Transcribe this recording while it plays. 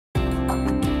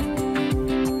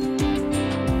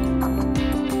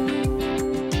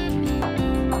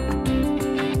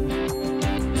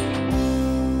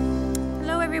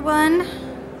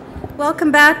welcome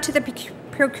back to the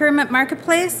Procurement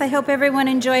Marketplace. I hope everyone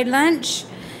enjoyed lunch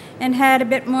and had a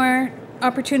bit more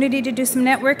opportunity to do some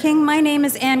networking. My name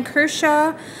is Anne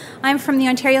Kershaw. I'm from the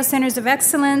Ontario Centres of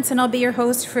Excellence, and I'll be your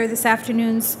host for this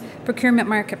afternoon's Procurement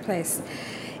Marketplace.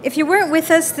 If you weren't with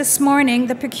us this morning,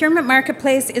 the Procurement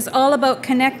Marketplace is all about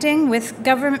connecting with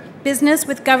business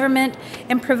with government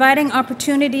and providing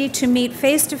opportunity to meet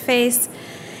face-to-face.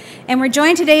 And we're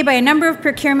joined today by a number of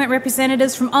procurement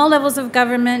representatives from all levels of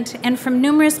government and from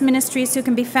numerous ministries who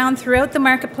can be found throughout the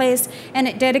marketplace and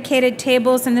at dedicated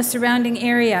tables in the surrounding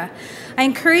area. I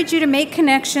encourage you to make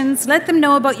connections, let them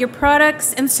know about your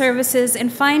products and services,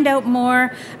 and find out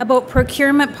more about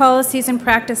procurement policies and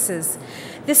practices.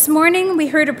 This morning, we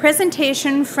heard a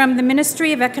presentation from the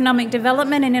Ministry of Economic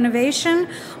Development and Innovation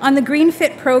on the Green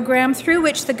Fit program, through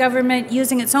which the government,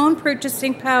 using its own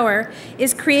purchasing power,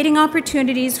 is creating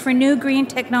opportunities for new green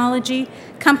technology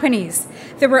companies.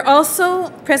 There were also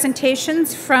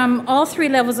presentations from all three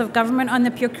levels of government on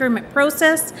the procurement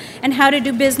process and how to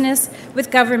do business with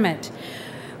government.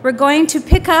 We're going to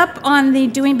pick up on the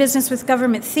Doing Business with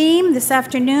Government theme this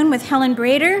afternoon with Helen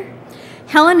Brader.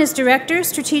 Helen is Director,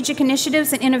 Strategic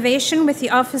Initiatives and Innovation with the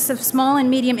Office of Small and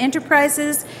Medium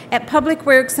Enterprises at Public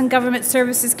Works and Government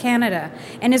Services Canada,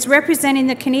 and is representing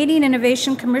the Canadian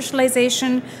Innovation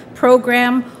Commercialisation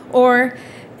Program, or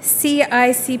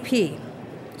CICP.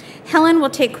 Helen will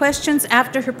take questions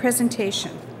after her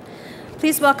presentation.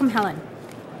 Please welcome Helen.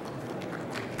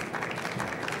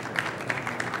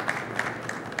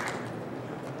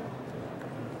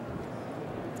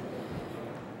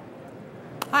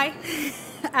 Hi.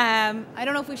 I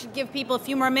don't know if we should give people a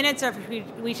few more minutes or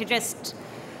if we should just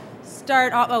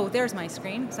start off. Oh, there's my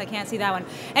screen, so I can't see that one.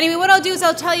 Anyway, what I'll do is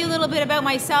I'll tell you a little bit about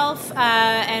myself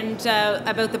and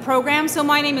about the program. So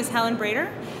my name is Helen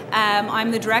Brader.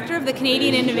 I'm the Director of the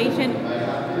Canadian Innovation. I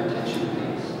have your attention,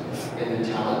 please. In the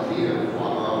talent feeder,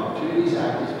 our Opportunities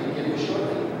Act is beginning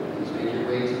shortly. Please make your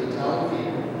way to the talent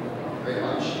feeder. Thank you very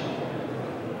much.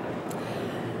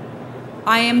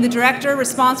 I am the Director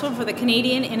responsible for the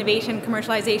Canadian Innovation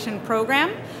Commercialisation Program.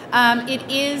 It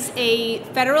is a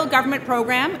federal government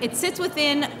program. It sits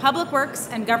within Public Works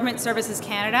and Government Services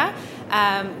Canada,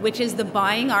 which is the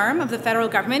buying arm of the federal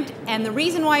government. And the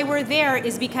reason why we're there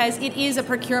is because it is a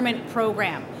procurement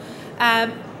program.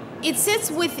 It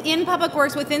sits within Public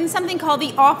Works within something called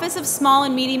the Office of Small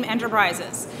and Medium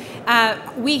Enterprises.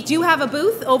 We do have a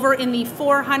booth over in the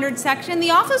 400 section.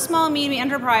 The Office of Small and Medium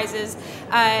Enterprises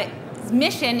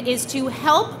mission is to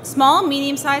help small and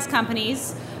medium-sized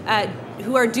companies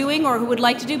who are doing or who would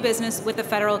like to do business with the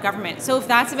federal government. So if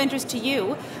that's of interest to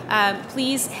you,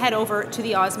 please head over to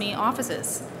the OSME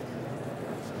offices.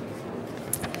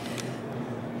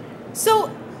 So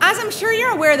as I'm sure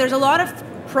you're aware, there's a lot of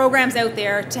programs out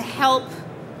there to help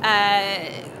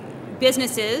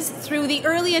businesses through the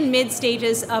early and mid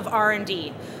stages of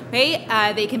R&D.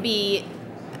 Okay? They can be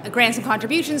grants and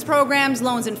contributions programs,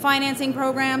 loans and financing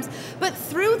programs, but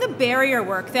through the barrier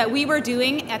work that we were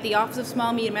doing at the Office of Small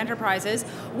and Medium Enterprises,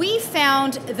 we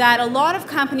found that a lot of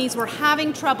companies were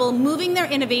having trouble moving their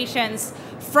innovations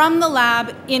from the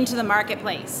lab into the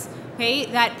marketplace. Okay?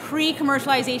 That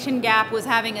pre-commercialization gap was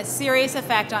having a serious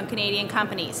effect on Canadian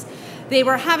companies. They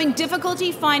were having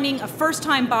difficulty finding a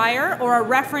first-time buyer or a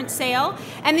reference sale,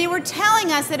 and they were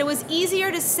telling us that it was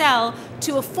easier to sell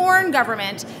to a foreign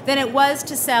government than it was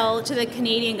to sell to the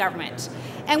Canadian government.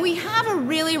 And we have a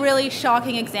really, really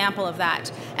shocking example of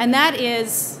that, and that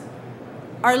is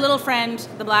our little friend,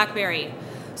 the BlackBerry.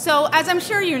 So, as I'm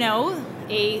sure you know,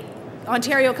 a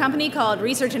Ontario company called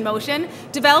Research in Motion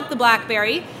developed the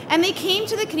BlackBerry, and they came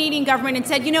to the Canadian government and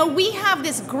said, you know, we have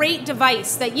this great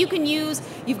device that you can use.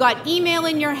 You've got email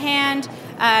in your hand,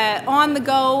 on the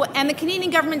go. And the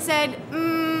Canadian government said,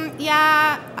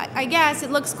 yeah, I guess it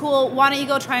looks cool. Why don't you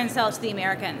go try and sell it to the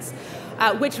Americans?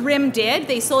 Which RIM did.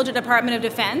 They sold to Department of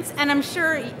Defense. And I'm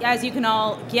sure, as you can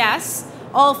all guess,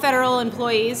 all federal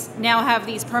employees now have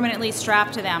these permanently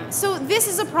strapped to them. So this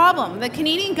is a problem. The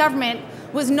Canadian government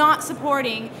was not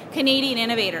supporting Canadian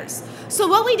innovators. So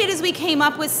what we did is we came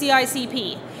up with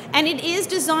CICP, and it is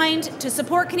designed to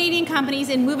support Canadian companies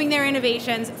in moving their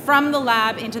innovations from the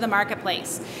lab into the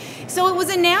marketplace. So it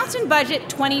was announced in Budget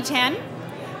 2010,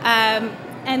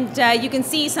 and you can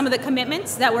see some of the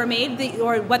commitments that were made,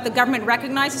 or what the government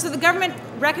recognizes. So the government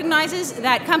recognizes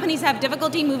that companies have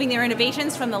difficulty moving their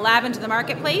innovations from the lab into the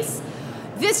marketplace.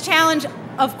 This challenge,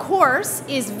 of course,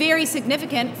 is very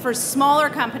significant for smaller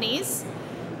companies,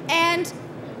 and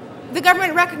the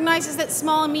government recognizes that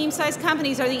small and medium-sized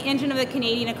companies are the engine of the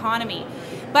Canadian economy.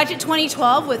 Budget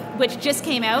 2012, which just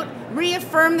came out,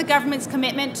 reaffirmed the government's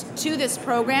commitment to this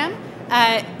program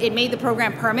It made the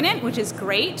program permanent, which is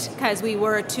great because we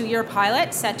were a 2-year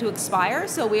pilot set to expire,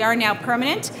 so we are now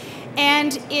permanent.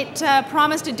 And it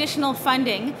promised additional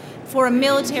funding for a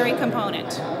military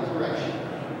component.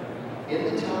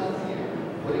 In the talent theatre,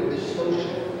 putting the social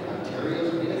in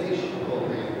Ontario's innovation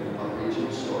program on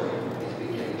regional story is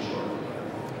beginning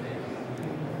shortly.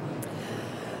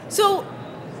 So,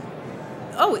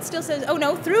 it still says,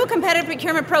 through a competitive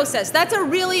procurement process. That's a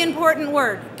really important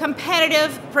word,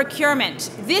 competitive procurement.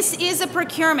 This is a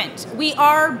procurement. We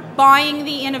are buying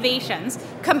the innovations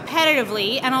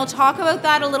competitively, and I'll talk about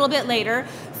that a little bit later,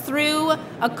 through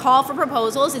a call for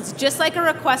proposals. It's just like a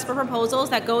request for proposals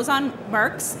that goes on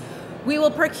MERCs. We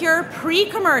will procure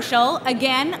pre-commercial,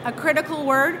 again, a critical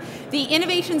word. The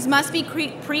innovations must be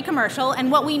pre-commercial,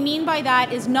 and what we mean by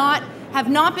that is have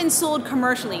not been sold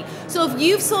commercially. So if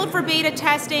you've sold for beta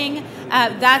testing,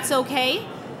 that's okay,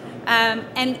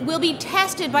 and will be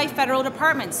tested by federal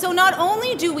departments. So not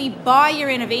only do we buy your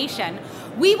innovation,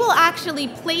 we will actually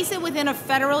place it within a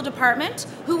federal department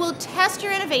who will test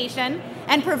your innovation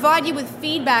and provide you with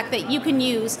feedback that you can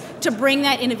use to bring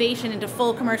that innovation into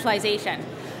full commercialization.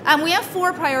 We have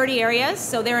 4 priority areas,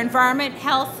 so they're environment,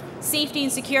 health, safety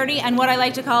and security, and what I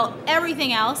like to call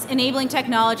everything else, enabling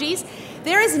technologies.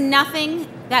 There is nothing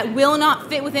that will not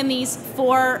fit within these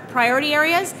 4 priority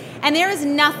areas, and there is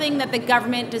nothing that the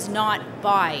government does not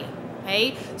buy,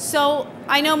 okay? So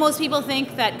I know most people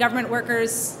think that government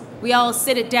workers, we all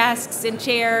sit at desks and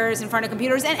chairs in front of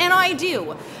computers, and I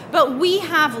do. But we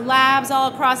have labs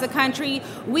all across the country.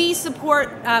 We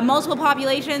support multiple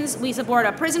populations. We support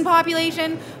a prison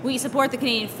population. We support the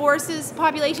Canadian Forces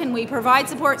population. We provide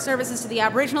support services to the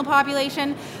Aboriginal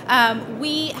population.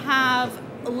 We have,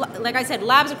 like I said,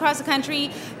 labs across the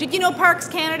country. Did you know Parks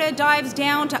Canada dives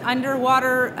down to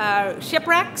underwater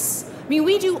shipwrecks? I mean,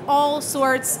 we do all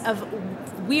sorts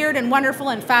of weird and wonderful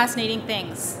and fascinating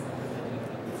things.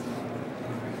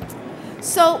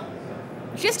 So,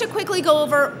 just to quickly go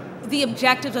over the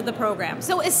objectives of the program.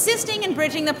 So, assisting in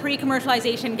bridging the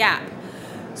pre-commercialization gap.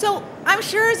 So, I'm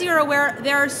sure as you're aware,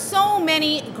 there are so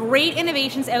many great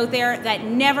innovations out there that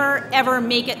never ever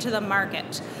make it to the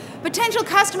market. Potential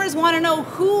customers want to know,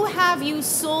 who have you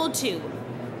sold to?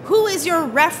 Who is your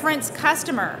reference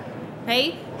customer?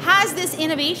 Okay? Has this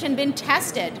innovation been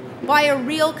tested by a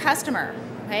real customer?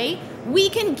 Okay? We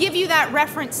can give you that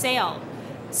reference sale.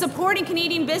 Supporting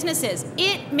Canadian businesses.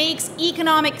 It makes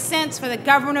economic sense for the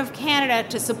Government of Canada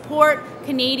to support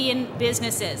Canadian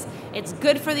businesses. It's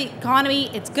good for the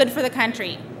economy, it's good for the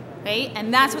country, okay?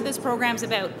 And that's what this program's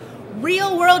about.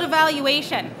 Real world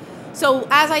evaluation. So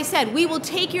as I said, we will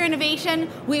take your innovation,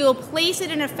 we will place it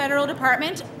in a federal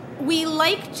department. We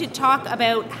like to talk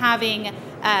about having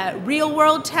real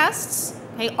world tests,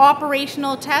 okay?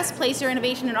 Operational tests, place your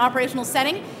innovation in an operational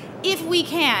setting. If we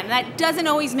can. That doesn't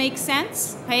always make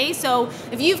sense, okay? So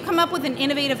if you've come up with an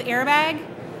innovative airbag,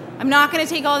 I'm not going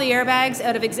to take all the airbags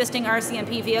out of existing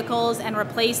RCMP vehicles and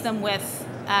replace them with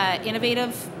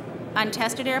innovative,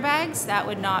 untested airbags. That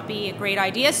would not be a great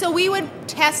idea. So we would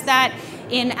test that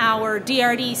in our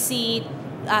DRDC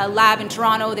lab in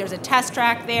Toronto. There's a test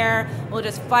track there. We'll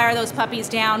just fire those puppies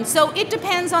down. So it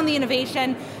depends on the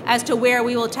innovation as to where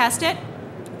we will test it.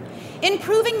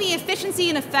 Improving the efficiency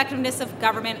and effectiveness of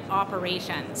government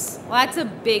operations. Well, that's a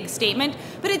big statement,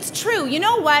 but it's true. You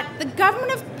know what? The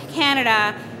Government of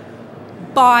Canada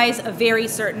buys a very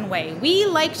certain way. We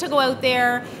like to go out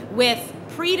there with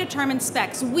predetermined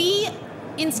specs. We,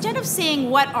 instead of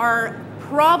saying what our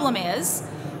problem is,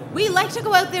 we like to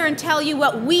go out there and tell you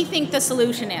what we think the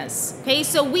solution is. Okay,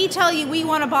 so we tell you we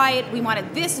want to buy it, we want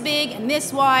it this big and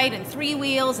this wide and 3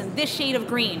 wheels and this shade of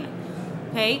green.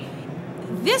 Okay?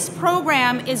 This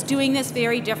program is doing this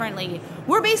very differently.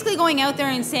 We're basically going out there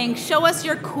and saying, show us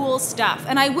your cool stuff.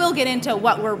 And I will get into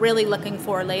what we're really looking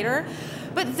for later.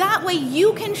 But that way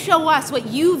you can show us what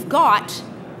you've got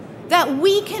that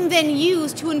we can then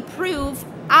use to improve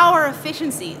our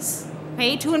efficiencies,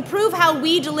 okay? To improve how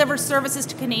we deliver services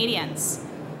to Canadians.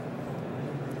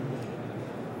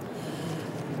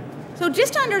 So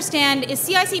just to understand, is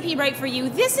CICP right for you?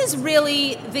 This is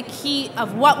really the key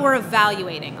of what we're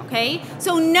evaluating, okay?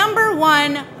 So number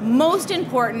one, most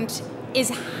important, is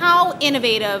how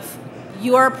innovative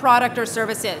your product or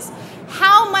service is.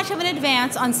 How much of an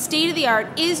advance on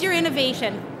state-of-the-art is your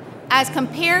innovation as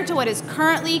compared to what is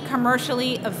currently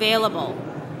commercially available?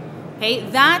 Okay,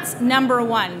 that's number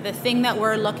one, the thing that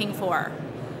we're looking for,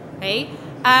 okay?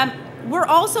 We're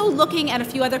also looking at a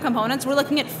few other components. We're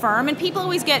looking at firm, and people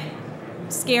always get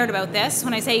scared about this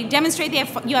when I say demonstrate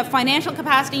you have financial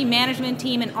capacity, management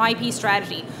team, and IP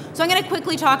strategy. So I'm going to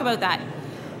quickly talk about that.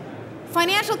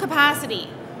 Financial capacity.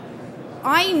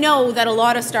 I know that a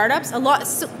lot of startups, a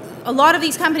lot of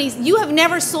these companies, you have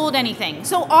never sold anything.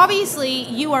 So obviously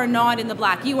you are not in the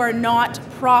black. You are not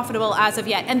profitable as of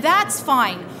yet, and that's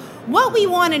fine. What we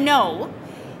want to know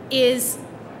is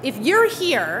if you're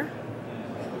here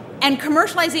and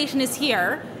commercialization is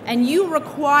here and you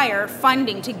require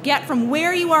funding to get from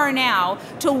where you are now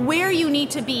to where you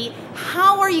need to be,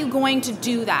 how are you going to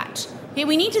do that? Okay,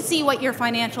 we need to see what your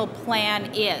financial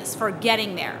plan is for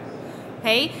getting there.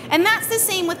 Okay, and that's the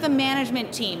same with the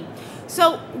management team.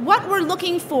 So what we're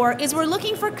looking for is we're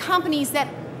looking for companies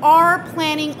that are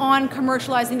planning on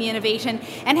commercializing the innovation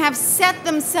and have set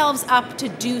themselves up to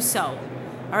do so.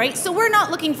 All right, so we're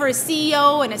not looking for a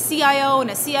CEO and a CIO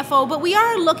and a CFO, but we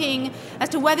are looking as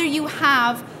to whether you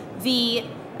have the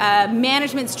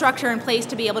management structure in place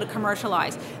to be able to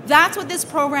commercialize. That's what this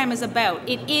program is about.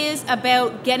 It is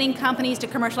about getting companies to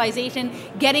commercialization,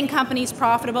 getting companies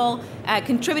profitable,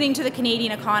 contributing to the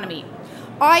Canadian economy.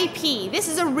 IP, this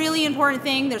is a really important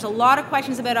thing. There's a lot of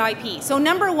questions about IP. So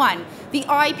number one, the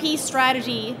IP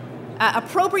strategy,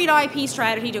 appropriate IP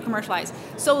strategy to commercialize.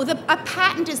 So a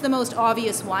patent is the most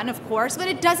obvious one, of course, but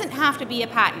it doesn't have to be a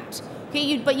patent.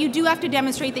 Okay, but you do have to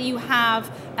demonstrate that you have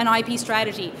an IP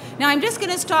strategy. Now I'm just going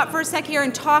to stop for a sec here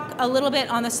and talk a little bit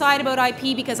on the side about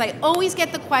IP, because I always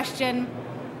get the question,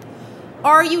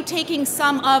 are you taking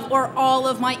some of or all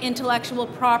of my intellectual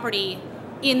property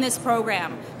in this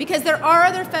program? Because there are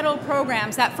other federal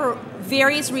programs that for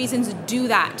various reasons do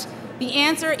that. The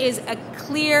answer is a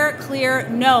clear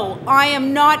no. I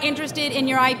am not interested in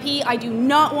your IP. I do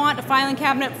not want a filing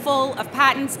cabinet full of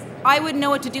patents. I wouldn't know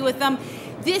what to do with them.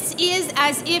 This is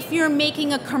as if you're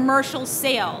making a commercial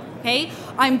sale, okay?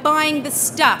 I'm buying the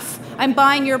stuff. I'm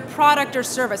buying your product or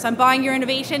service. I'm buying your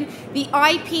innovation. The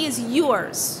IP is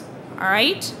yours, all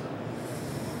right?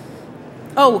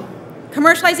 Oh,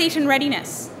 commercialization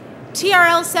readiness.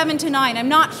 TRL 7 to 9. I'm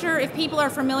not sure if people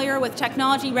are familiar with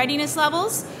technology readiness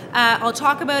levels. I'll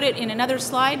talk about it in another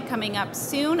slide coming up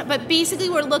soon, but basically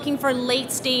we're looking for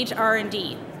late stage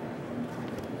R&D.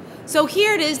 So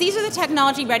here it is. These are the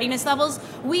technology readiness levels.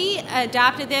 We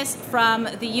adapted this from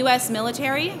the US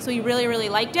military, so we really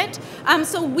liked it.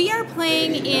 So we are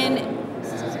playing in...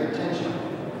 Your attention.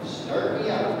 Start me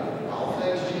up.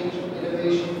 Alpha Exchange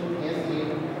Innovation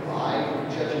Campaign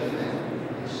live judging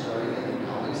event starting at the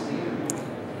Collins Theater.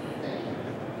 Thank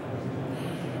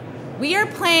you. We are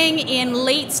playing in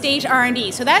late stage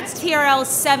R&D. So that's TRL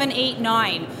 7, 8,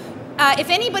 9.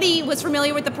 If anybody was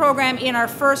familiar with the program in our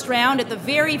first round at the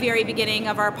very beginning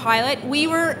of our pilot, we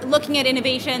were looking at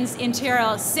innovations in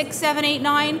TRL 6, 7, 8,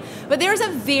 9, but there's a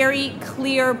very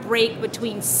clear break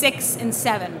between 6 and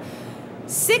 7.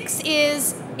 6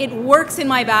 is, it works in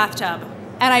my bathtub,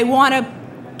 and I want to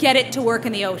get it to work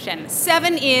in the ocean.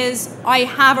 7 is, I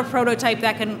have a prototype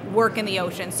that can work in the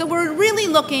ocean. So we're really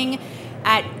looking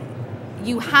at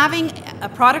you having a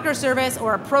product or service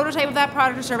or a prototype of that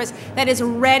product or service that is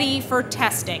ready for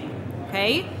testing,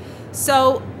 okay?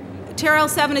 So TRL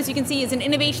 7, as you can see, is an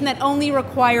innovation that only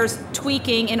requires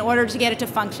tweaking in order to get it to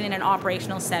function in an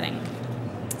operational setting.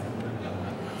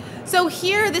 So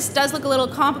here, this does look a little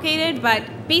complicated,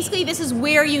 but basically this is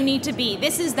where you need to be.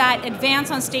 This is that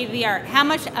advance on state-of-the-art. How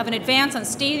much of an advance on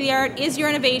state-of-the-art is your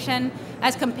innovation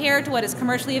as compared to what is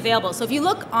commercially available? So if you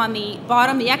look on the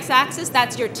bottom, the x-axis,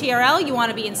 that's your TRL. You want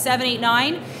to be in 7, 8,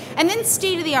 9. And then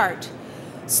state-of-the-art.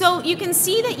 So you can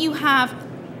see that you have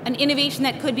an innovation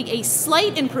that could be a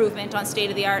slight improvement on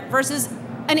state-of-the-art versus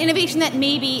an innovation that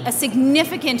may be a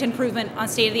significant improvement on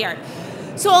state-of-the-art.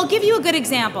 So I'll give you a good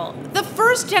example. The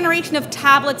first generation of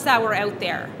tablets that were out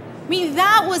there, I mean,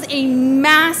 that was a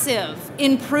massive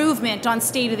improvement on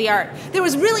state-of-the-art. There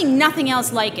was really nothing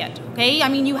else like it, okay? I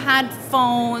mean, you had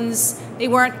phones, they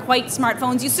weren't quite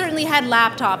smartphones. You certainly had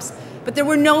laptops, but there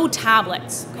were no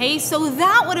tablets, okay? So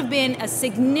that would have been a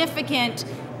significant,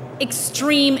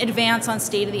 extreme advance on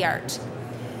state-of-the-art.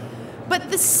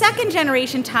 But the second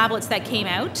generation tablets that came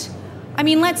out, I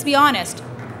mean, let's be honest,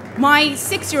 my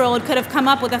 6-year-old could have come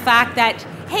up with the fact that,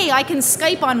 hey, I can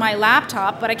Skype on my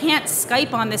laptop, but I can't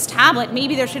Skype on this tablet.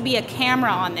 Maybe there should be a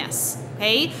camera on this,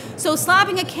 okay? So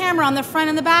slapping a camera on the front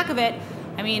and the back of it,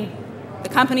 I mean, the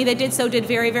company that did so did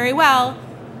very well,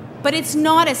 but it's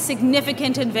not a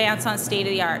significant advance on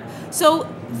state-of-the-art. So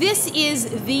this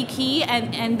is the key,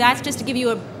 and that's just to give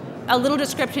you a little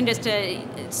description just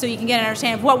to, so you can get an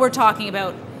understanding of what we're talking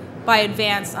about by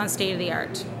advance on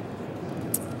state-of-the-art.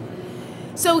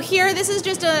 So here, this is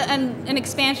just an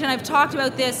expansion. I've talked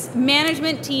about this.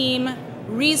 Management team,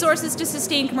 resources to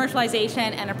sustain commercialization,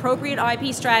 and appropriate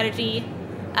IP strategy,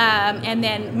 and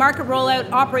then market rollout,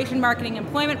 operation, marketing,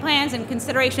 employment plans, and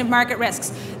consideration of market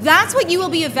risks. That's what you will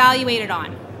be evaluated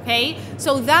on, Okay,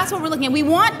 so that's what we're looking at. We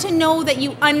want to know that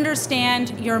you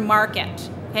understand your market,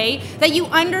 okay? That you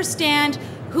understand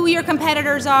who your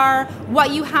competitors are,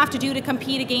 what you have to do to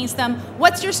compete against them.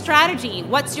 What's your strategy?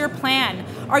 What's your plan?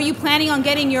 Are you planning on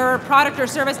getting your product or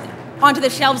service onto the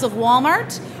shelves of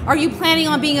Walmart? Are you planning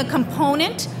on being a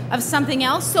component of something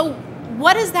else? So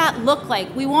what does that look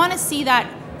like? We want to see that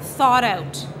thought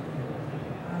out.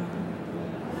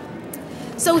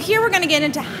 So here we're going to get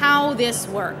into how this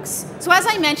works. So as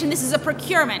I mentioned, this is a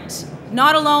procurement,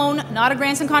 not a loan, not a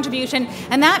grants and contribution,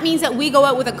 and that means that we go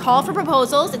out with a call for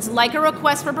proposals. It's like a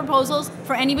request for proposals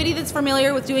for anybody that's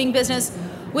familiar with doing business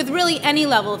with really any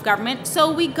level of government.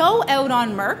 So we go out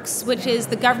on MERCS, which is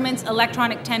the government's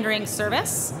electronic tendering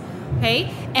service,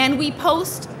 okay, and we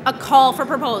post a call for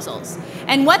proposals.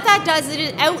 And what that does is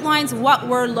it outlines what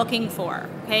we're looking for,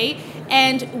 okay,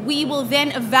 and we will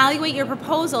then evaluate your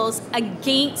proposals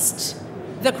against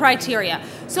the criteria.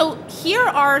 So here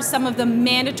are some of the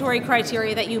mandatory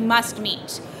criteria that you must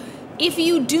meet. If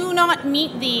you do not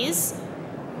meet these,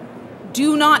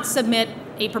 do not submit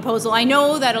a proposal. I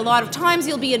know that a lot of times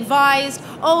you'll be advised,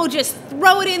 oh, just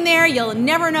throw it in there, you'll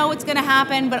never know what's going to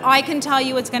happen, but I can tell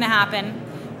you what's going to happen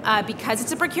because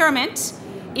it's a procurement.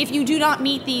 If you do not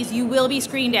meet these, you will be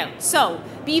screened out. So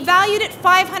be valued at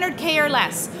 $500K or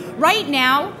less. Right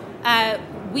now,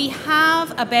 we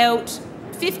have about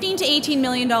 $15 to $18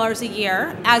 million a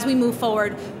year as we move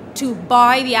forward to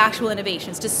buy the actual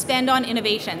innovations, to spend on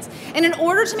innovations. And in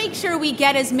order to make sure we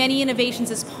get as many innovations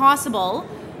as possible,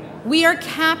 we are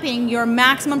capping your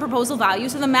maximum proposal value,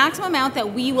 so the maximum amount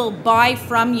that we will buy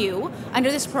from you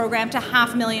under this program to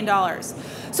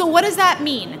 $500,000. So what does that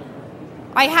mean?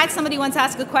 I had somebody once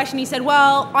ask a question, he said,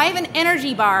 well, I have an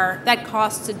energy bar that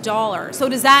costs $1. So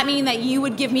does that mean that you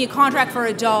would give me a contract for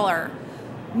 $1?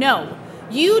 No.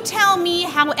 You tell me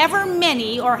however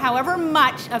many or however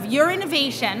much of your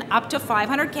innovation, up to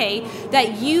 $500K,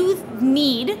 that you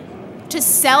need to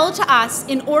sell to us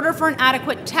in order for an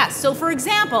adequate test. So for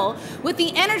example, with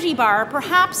the energy bar,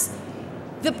 perhaps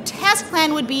the test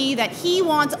plan would be that he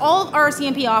wants all of our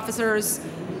CMP officers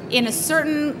in a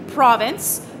certain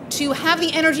province to have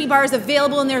the energy bars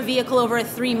available in their vehicle over a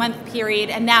 3-month period,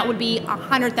 and that would be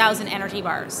 100,000 energy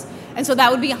bars. And so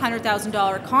that would be a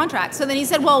 $100,000 contract. So then he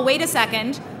said, well, wait a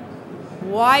second,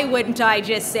 why wouldn't I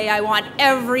just say I want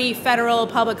every federal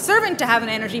public servant to have an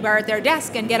energy bar at their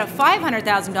desk and get a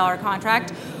 $500,000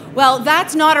 contract? Well,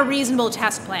 that's not a reasonable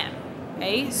test plan,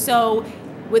 okay? So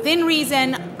within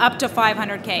reason, up to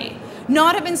 $500K.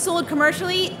 Not have been sold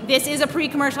commercially, this is a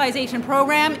pre-commercialization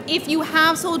program. If you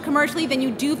have sold commercially, then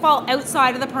you do fall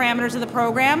outside of the parameters of the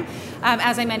program.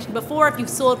 As I mentioned before, if you've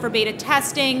sold for beta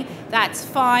testing, that's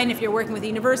fine. If you're working with the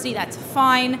university, that's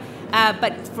fine.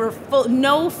 But for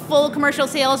no full commercial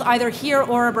sales, either here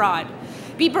or abroad.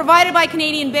 Be provided by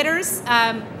Canadian bidders.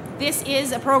 This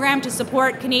is a program to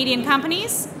support Canadian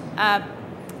companies,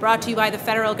 brought to you by the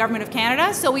federal government of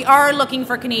Canada. So we are looking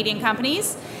for Canadian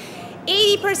companies.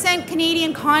 80%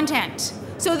 Canadian content.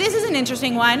 So this is an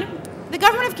interesting one. The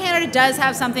government of Canada does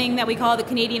have something that we call the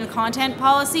Canadian content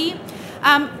policy.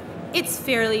 It's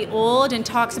fairly old and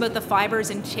talks about the fibers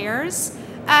and chairs.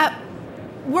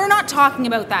 We're not talking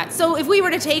about that. So if we were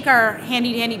to take our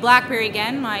handy-dandy BlackBerry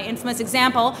again, my infamous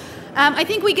example, I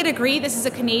think we could agree this is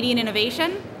a Canadian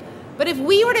innovation. But if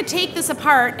we were to take this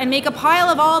apart and make a pile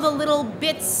of all the little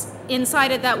bits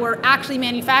inside it that were actually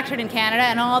manufactured in Canada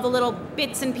and all the little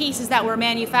bits and pieces that were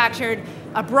manufactured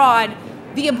abroad,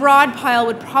 the abroad pile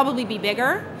would probably be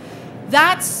bigger.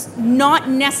 That's not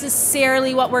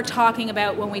necessarily what we're talking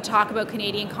about when we talk about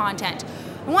Canadian content.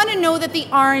 I want to know that the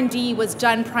R&D was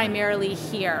done primarily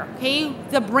here, okay?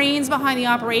 The brains behind the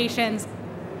operations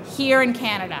here in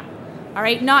Canada, all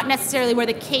right? Not necessarily where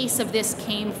the case of this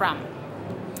came from.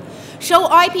 Show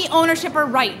IP ownership or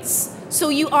rights. So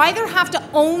you either have to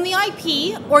own the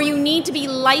IP or you need to be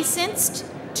licensed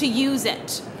to use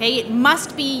it, okay? It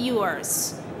must be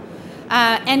yours.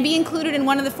 And be included in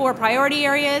one of the 4 priority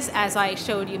areas, as I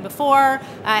showed you before,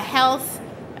 health,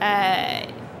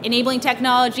 enabling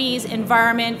technologies,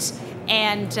 environment,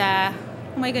 and, oh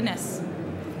my goodness,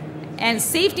 and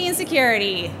safety and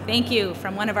security. Thank you,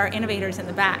 from one of our innovators in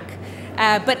the back.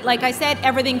 But like I said,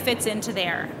 everything fits into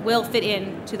there, will fit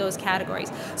into those categories.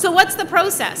 So what's the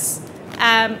process?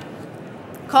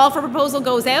 Call for proposal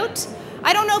goes out.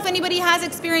 I don't know if anybody has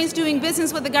experience doing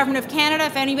business with the Government of Canada,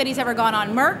 if anybody's ever gone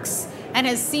on MERCS and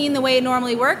has seen the way it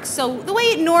normally works. So the way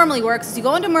it normally works is you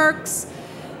go into MERCS,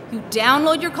 you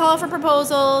download your call for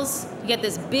proposals, you get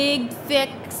this big, thick,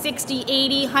 60,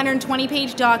 80,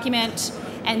 120-page document,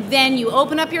 and then you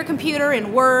open up your computer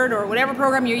in Word or whatever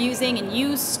program you're using and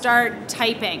you start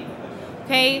typing,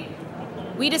 okay?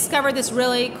 we discovered this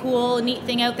really cool, neat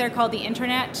thing out there called the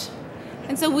internet.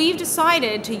 And so we've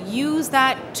decided to use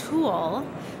that tool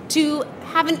to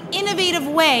have an innovative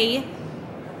way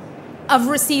of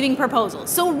receiving proposals.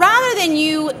 So rather than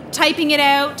you typing it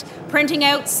out, printing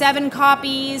out 7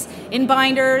 copies in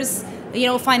binders,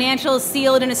 financials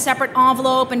sealed in a separate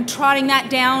envelope and trotting that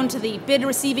down to the bid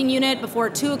receiving unit before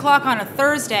 2 o'clock on a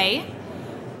Thursday,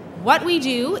 what we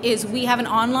do is we have an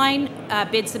online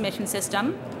bid submission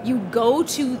system. You go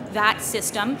to that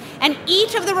system and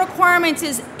each of the requirements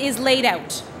is laid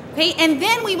out. Okay, and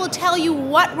then we will tell you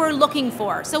what we're looking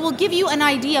for. So we'll give you an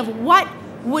idea of what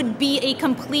would be a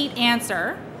complete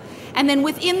answer. And then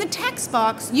within the text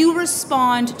box, you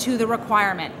respond to the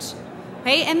requirement.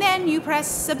 Okay, and then you press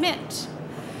submit.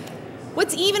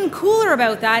 What's even cooler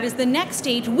about that is the next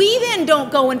stage, we then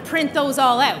don't go and print those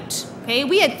all out. Okay,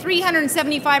 we had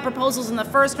 375 proposals in the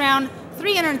first round,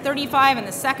 335 in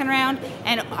the second round,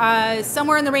 and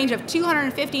somewhere in the range of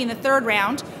 250 in the third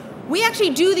round. We actually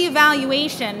do the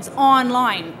evaluations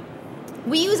online.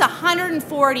 We use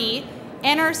 140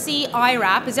 NRC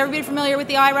IRAP. Is everybody familiar with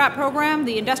the IRAP program,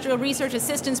 the Industrial Research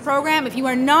Assistance Program? If you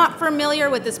are not familiar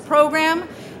with this program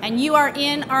and you are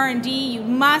in R&D, you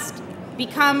must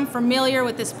become familiar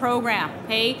with this program,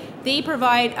 okay? They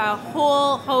provide a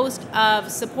whole host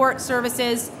of support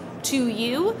services to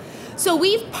you. So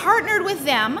we've partnered with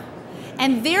them,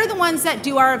 and they're the ones that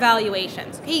do our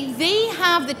evaluations. Okay? They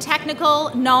have the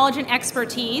technical knowledge and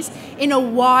expertise in a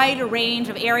wide range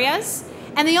of areas,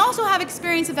 and they also have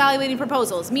experience evaluating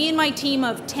proposals. Me and my team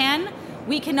of 10,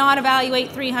 we cannot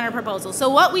evaluate 300 proposals. So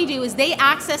what we do is they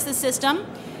access the system,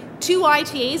 2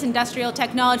 ITAs, Industrial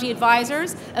Technology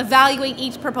Advisors, evaluate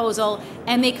each proposal,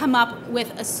 and they come up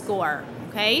with a score,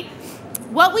 okay?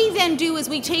 What we then do is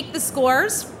we take the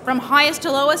scores from highest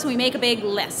to lowest, and we make a big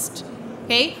list.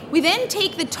 Okay? We then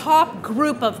take the top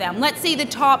group of them, let's say the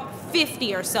top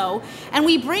 50 or so, and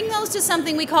we bring those to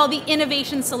something we call the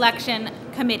Innovation Selection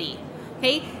Committee.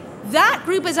 Okay? That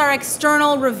group is our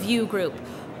external review group.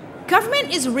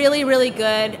 Government is really, really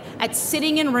good at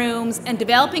sitting in rooms and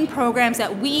developing programs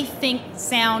that we think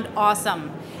sound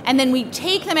awesome. And then we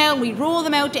take them out and we roll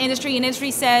them out to industry, and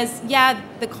industry says, yeah,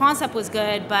 the concept was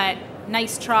good, but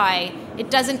nice try. It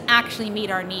doesn't actually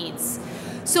meet our needs.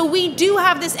 So we do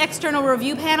have this external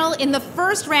review panel. In the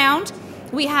first round,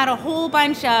 we had a whole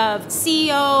bunch of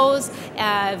CEOs,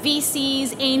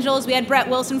 VCs, angels. We had Brett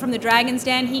Wilson from the Dragon's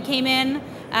Den. He came in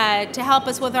to help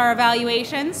us with our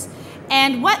evaluations.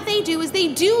 And what they do is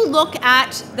they do look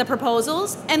at the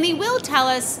proposals, and they will tell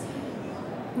us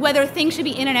whether things should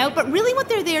be in and out, but really what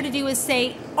they're there to do is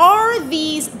say, are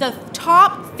these the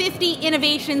top 50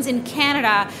 innovations in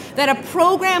Canada that a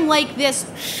program like this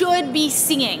should be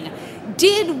seeing?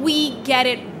 Did we get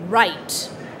it right?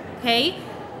 Okay.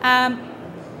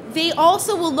 They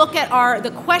also will look at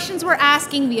the questions we're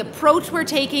asking, the approach we're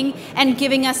taking, and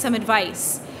giving us some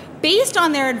advice. Based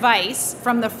on their advice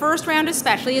from the first round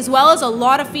especially, as well as a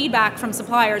lot of feedback from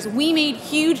suppliers, we made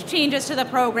huge changes to the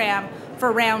program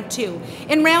for round 2.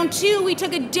 In round 2, we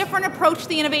took a different approach to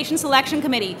the Innovation Selection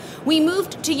Committee. We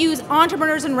moved to use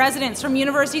entrepreneurs and residents from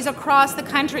universities across the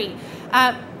country.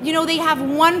 They have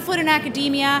 1 foot in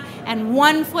academia and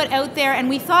 1 foot out there, and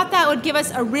we thought that would give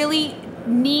us a really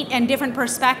neat and different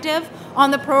perspective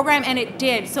on the program, and it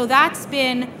did. So that's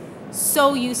been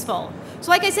so useful.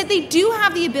 So like I said, they do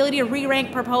have the ability to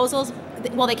re-rank proposals.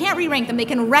 Well, they can't re-rank them. They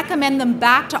can recommend them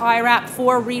back to IRAP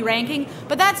for re-ranking,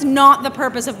 but that's not the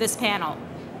purpose of this panel.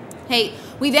 Okay,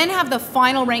 we then have the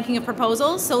final ranking of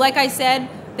proposals. So like I said,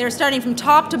 they're starting from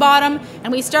top to bottom,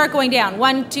 and we start going down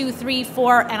 1, 2, 3,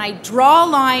 4, and I draw a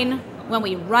line when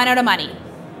we run out of money.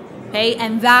 Okay,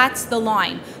 and that's the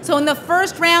line. So in the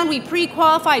first round, we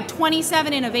pre-qualified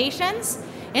 27 innovations.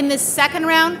 In the second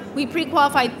round, we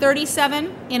pre-qualified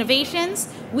 37 innovations.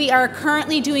 We are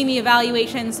currently doing the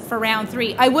evaluations for round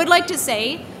 3. I would like to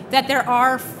say that there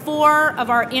are 4 of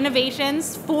our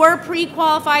innovations, 4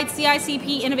 pre-qualified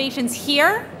CICP innovations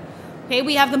here. Okay,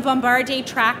 we have the Bombardier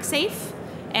Track Safe,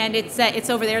 and it's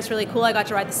over there. It's really cool. I got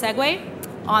to ride the Segway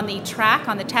on the track,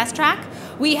 on the test track.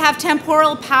 We have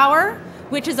Temporal Power,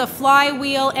 which is a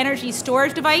flywheel energy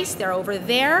storage device. They're over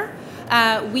there.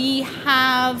 We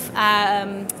have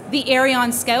the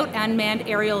Arion Scout unmanned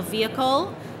aerial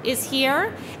vehicle is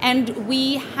here, and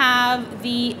we have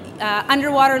the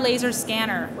underwater laser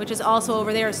scanner, which is also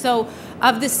over there. So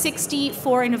of the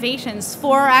 64 innovations,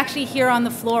 4 are actually here on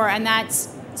the floor, and that's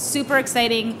super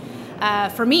exciting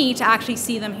for me to actually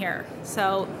see them here.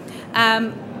 So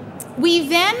we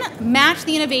then match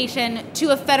the innovation to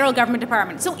a federal government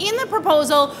department. So in the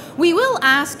proposal, we will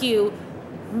ask you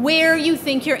where you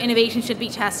think your innovation should be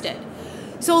tested.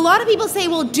 So a lot of people say,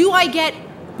 well, do I get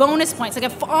bonus points? Like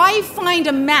if I find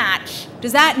a match,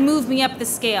 does that move me up the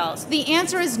scale? So the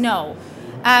answer is no.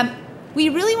 We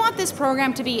really want this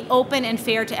program to be open and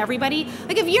fair to everybody.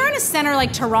 Like if you're in a center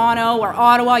like Toronto or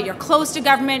Ottawa, you're close to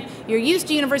government, you're used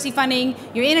to university funding,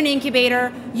 you're in an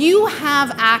incubator, you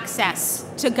have access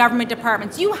to government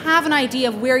departments. You have an idea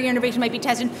of where your innovation might be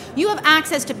tested. You have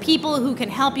access to people who can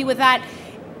help you with that.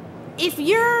 If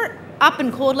you're up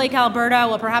in Cold Lake, Alberta,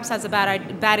 well, perhaps that's a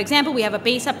bad example. We have a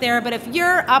base up there, but if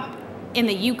you're up in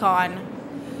the Yukon,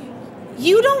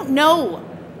 you don't know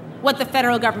what the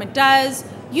federal government does.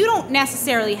 You don't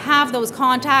necessarily have those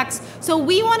contacts. So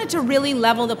we wanted to really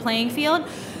level the playing field.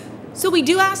 So we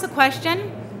do ask the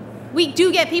question. We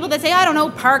do get people that say, I don't know,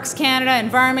 Parks Canada,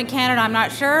 Environment Canada, I'm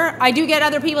not sure. I do get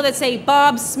other people that say,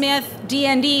 Bob Smith,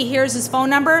 DND, here's his phone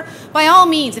number. By all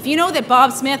means, if you know that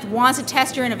Bob Smith wants to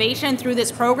test your innovation through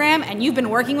this program and you've been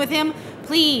working with him,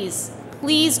 please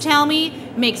tell me.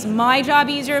 It makes my job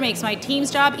easier, it makes my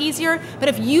team's job easier. But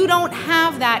if you don't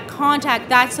have that contact,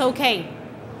 that's okay.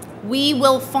 We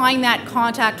will find that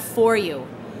contact for you.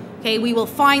 Okay, we will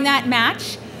find that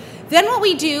match. Then what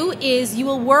we do is you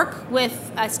will work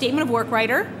with a statement of work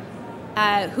writer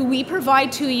who we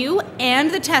provide to you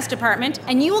and the test department,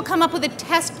 and you will come up with a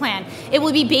test plan. It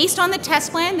will be based on the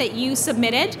test plan that you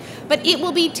submitted, but it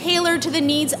will be tailored to the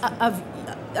needs of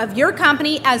your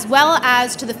company as well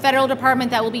as to the federal department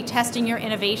that will be testing your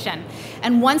innovation.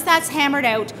 And once that's hammered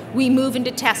out, we move into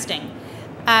testing.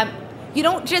 You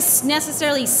don't just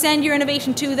necessarily send your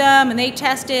innovation to them and they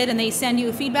test it and they send you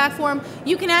a feedback form.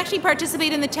 You can actually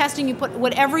participate in the testing. You put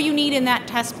whatever you need in that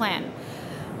test plan.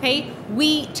 Okay?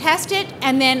 We test it,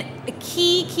 and then a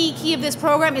key of this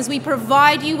program is we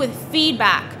provide you with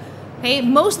feedback. Okay?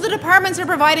 Most of the departments are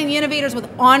providing the innovators with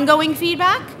ongoing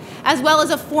feedback as well as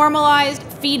a formalized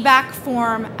feedback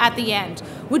form at the end,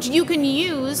 which you can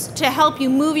use to help you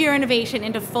move your innovation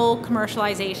into full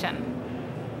commercialization.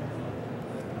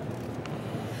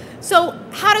 So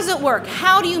how does it work?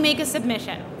 How do you make a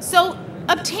submission? So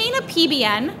obtain a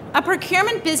PBN. A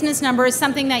procurement business number is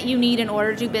something that you need in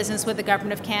order to do business with the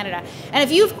Government of Canada. And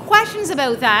if you have questions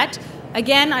about that,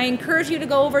 again, I encourage you to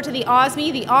go over to the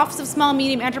OSME, the Office of Small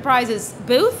Medium Enterprises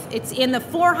booth. It's in the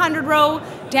 400 row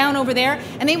down over there,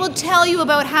 and they will tell you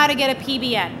about how to get a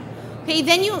PBN. Okay,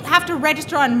 then you have to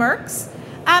register on MERX.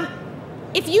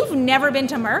 If you've never been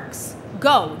to MERX,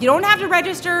 go. You don't have to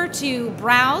register to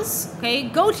browse, okay?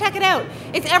 Go check it out.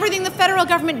 It's everything the federal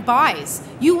government buys.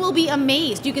 You will be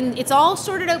amazed. It's all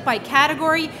sorted out by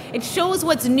category. It shows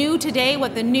what's new today,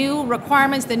 what the new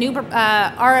requirements, the new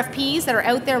RFPs that are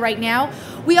out there right now.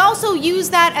 We also use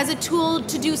that as a tool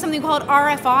to do something called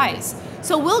RFIs.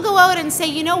 So we'll go out and say,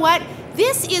 you know what?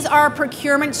 This is our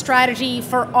procurement strategy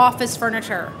for office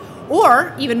furniture.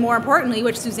 Or, even more importantly,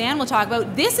 which Suzanne will talk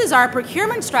about, this is our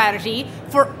procurement strategy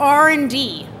for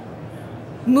R&D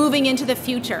moving into the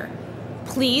future.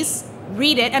 Please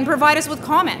read it and provide us with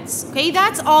comments. Okay,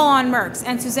 that's all on MERX.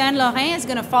 And Suzanne Lorrain is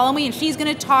going to follow me and she's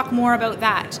going to talk more about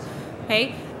that.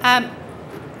 Okay,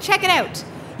 check it out.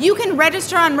 You can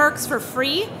register on MERX for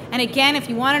free. And again, if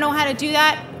you want to know how to do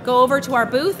that, go over to our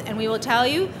booth and we will tell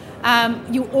you.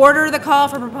 You order the call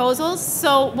for proposals.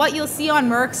 So what you'll see on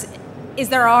MERX is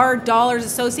there are dollars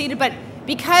associated, but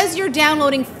because you're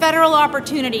downloading federal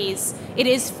opportunities, it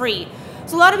is free.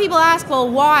 So a lot of people ask, well,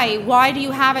 why? Why do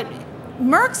you have it?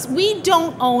 MERX, we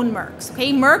don't own MERX,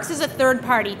 okay? MERX is a third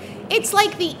party. It's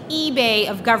like the eBay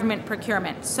of government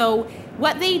procurement. So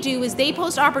what they do is they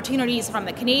post opportunities from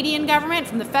the Canadian government,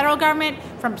 from the federal government,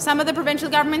 from some of the provincial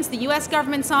governments, the US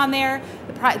government's on there,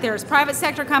 there's private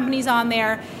sector companies on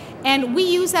there, and we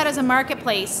use that as a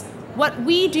marketplace. What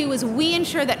we do is we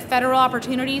ensure that federal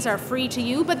opportunities are free to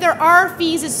you, but there are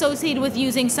fees associated with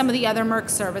using some of the other MERX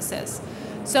services.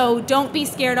 So don't be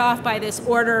scared off by this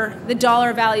order. The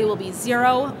dollar value will be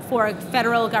zero for a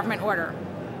federal government order.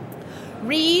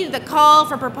 Read the call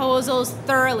for proposals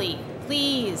thoroughly.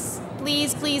 Please,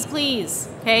 please, please, please,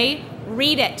 okay?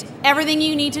 Read it. Everything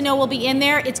you need to know will be in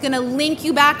there. It's going to link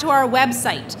you back to our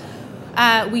website.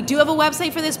 We do have a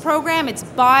website for this program. It's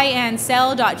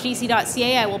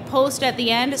buyandsell.gc.ca. I will post at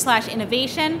the end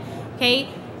 /innovation. Okay,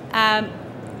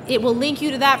 it will link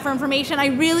you to that for information. I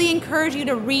really encourage you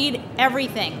to read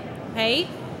everything. Okay,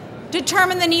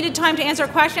 determine the needed time to answer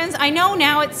questions. I know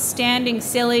now it's standing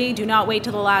silly. Do not wait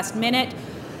till the last minute.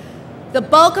 The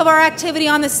bulk of our activity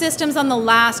on the system's in the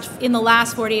last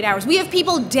 48 hours. We have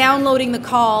people downloading the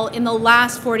call in the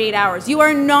last 48 hours. You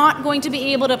are not going to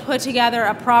be able to put together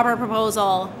a proper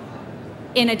proposal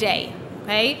in a day,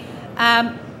 okay?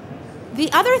 The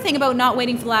other thing about not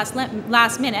waiting for the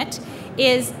last minute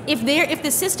is if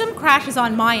the system crashes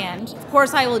on my end, of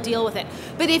course I will deal with it.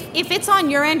 But if it's on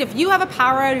your end, if you have a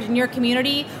power outage in your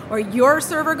community or your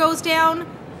server goes down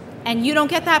and you don't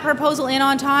get that proposal in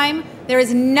on time, there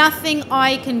is nothing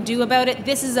I can do about it.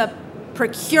 This is a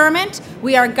procurement.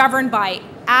 We are governed by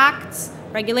acts,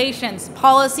 regulations,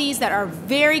 policies that are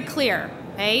very clear,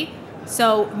 okay?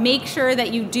 So make sure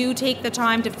that you do take the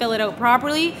time to fill it out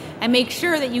properly and make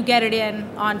sure that you get it in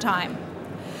on time.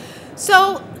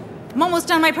 So I'm almost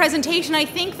done my presentation. I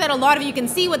think that a lot of you can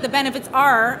see what the benefits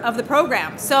are of the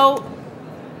program. So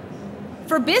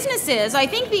for businesses, I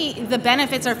think the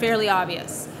benefits are fairly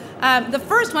obvious. The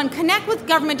first one, connect with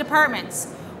government departments.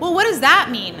 Well, what does that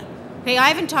mean? Okay, I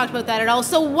haven't talked about that at all.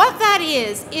 So what that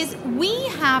is we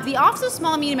have, the Office of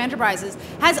Small and Medium Enterprises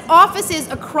has offices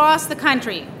across the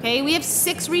country, okay? We have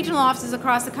 6 regional offices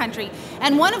across the country.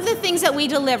 And one of the things that we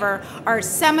deliver are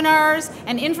seminars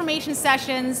and information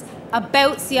sessions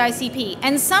about CICP.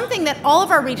 And something that all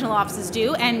of our regional offices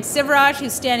do, and Sivaraj,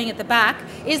 who's standing at the back,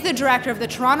 is the director of the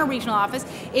Toronto regional office,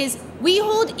 is we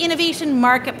hold innovation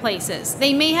marketplaces.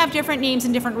 They may have different names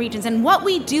in different regions, and what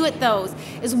we do at those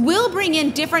is we'll bring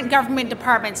in different government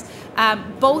departments,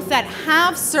 both that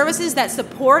have services that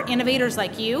support innovators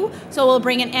like you, so we'll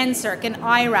bring in NSERC and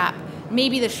IRAP,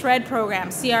 maybe the SHRED program,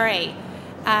 CRA,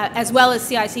 as well as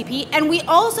CICP, and we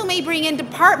also may bring in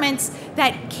departments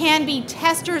that can be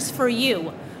testers for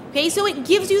you. Okay, so it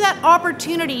gives you that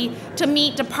opportunity to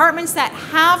meet departments that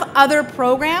have other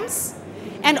programs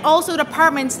and also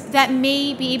departments that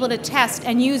may be able to test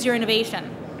and use your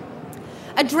innovation.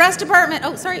 Address department,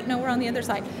 oh sorry, no, we're on the other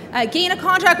side. Gain a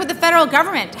contract with the federal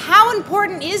government. How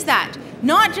important is that?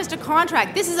 Not just a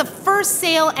contract. This is a first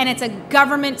sale and it's a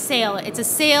government sale. It's a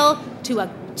sale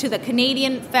to the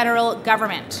Canadian federal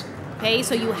government. Okay,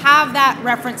 so you have that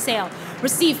reference sale.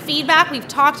 Receive feedback, we've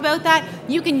talked about that.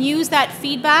 You can use that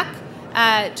feedback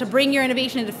to bring your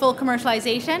innovation into full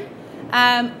commercialization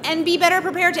and be better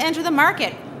prepared to enter the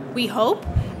market, we hope,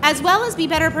 as well as be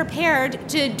better prepared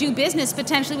to do business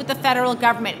potentially with the federal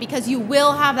government because you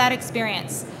will have that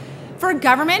experience. For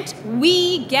government,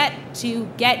 we get to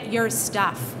get your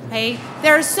stuff, okay?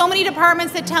 There are so many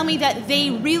departments that tell me that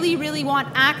they really, really want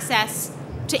access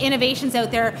to innovations out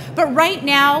there, but right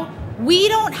now, we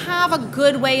don't have a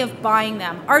good way of buying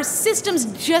them. Our system's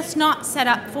just not set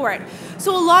up for it.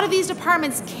 So a lot of these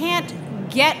departments can't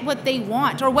get what they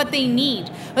want or what they need,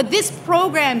 but this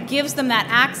program gives them that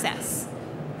access.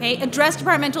 Okay? Address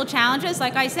departmental challenges,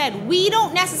 like I said, we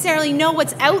don't necessarily know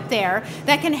what's out there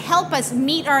that can help us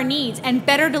meet our needs and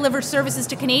better deliver services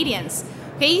to Canadians.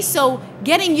 Okay? So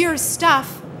getting your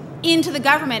stuff into the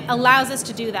government allows us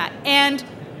to do that. And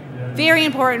very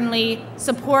importantly,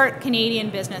 support Canadian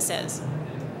businesses.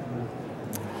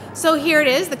 So here it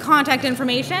is, the contact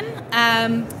information.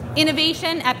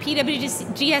 Innovation at pwgsc.gc.ca.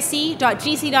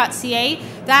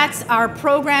 That's our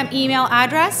program email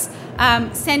address.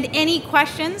 Send any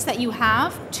questions that you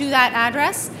have to that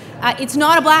address. It's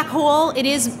not a black hole. It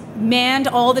is manned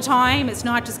all the time. It's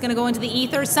not just going to go into the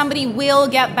ether. Somebody will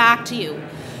get back to you.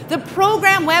 The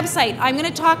program website, I'm going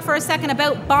to talk for a second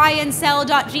about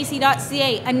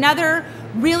buyandsell.gc.ca. Another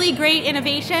really great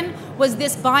innovation was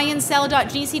this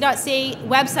buyandsell.gc.ca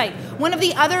website. One of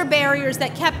the other barriers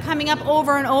that kept coming up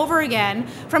over and over again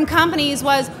from companies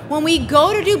was when we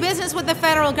go to do business with the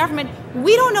federal government,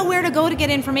 we don't know where to go to get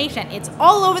information. It's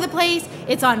all over the place,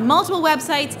 it's on multiple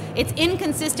websites, it's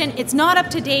inconsistent, it's not up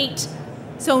to date.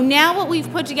 So now what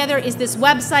we've put together is this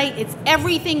website. It's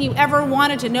everything you ever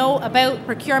wanted to know about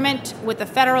procurement with the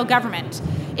federal government.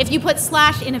 If you put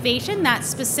 /innovation, that's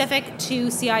specific to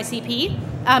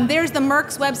CICP. There's the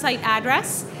MERC's website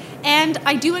address. And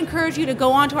I do encourage you to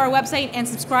go onto our website and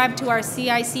subscribe to our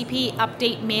CICP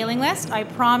update mailing list. I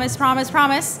promise,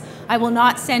 I will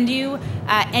not send you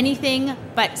anything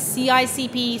but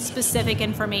CICP specific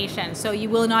information. So you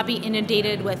will not be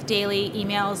inundated with daily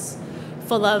emails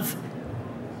full of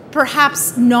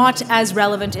perhaps not as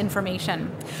relevant information.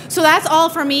 So that's all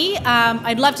for me.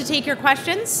 I'd love to take your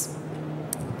questions.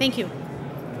 Thank you.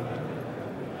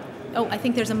 Oh, I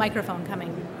think there's a microphone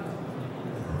coming.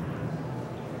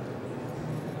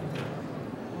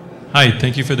 Hi,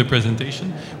 thank you for the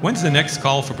presentation. When's the next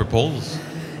call for proposals?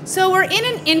 So we're in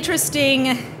an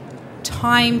interesting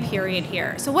time period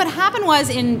here. So what happened was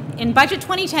in Budget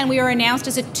 2010, we were announced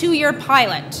as a 2-year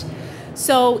pilot.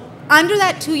 So under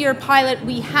that 2-year pilot,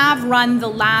 we have run the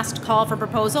last call for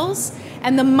proposals,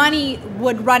 and the money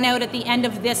would run out at the end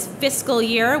of this fiscal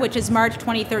year, which is March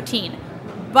 2013.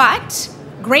 But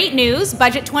great news,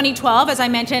 Budget 2012, as I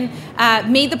mentioned,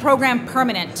 made the program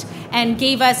permanent and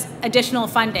gave us additional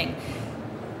funding.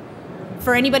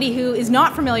 for anybody who is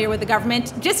not familiar with the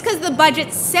government, just because the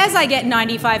budget says I get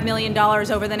 $95 million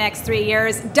over the next 3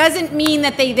 years doesn't mean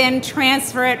that they then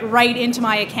transfer it right into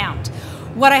my account.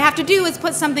 What I have to do is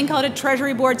put something called a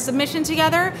Treasury Board submission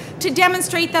together to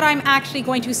demonstrate that I'm actually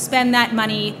going to spend that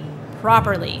money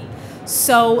properly.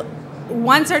 So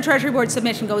once our Treasury Board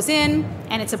submission goes in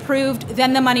and it's approved,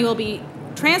 then the money will be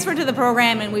transferred to the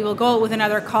program and we will go out with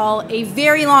another call, a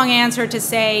very long answer to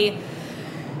say,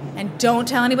 and don't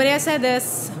tell anybody I said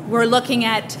this, we're looking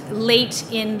at late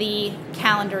in the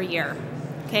calendar year,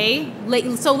 okay?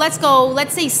 So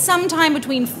let's say sometime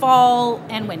between fall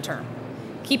and winter.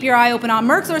 Keep your eye open on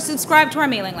Mercs or subscribe to our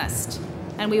mailing list,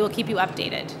 and we will keep you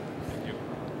updated.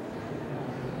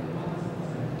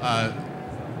 I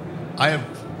have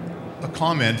a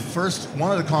comment. First,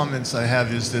 one of the comments I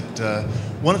have is that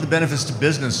one of the benefits to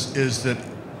business is that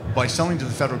by selling to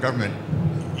the federal government,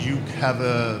 you have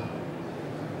a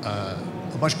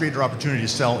much greater opportunity to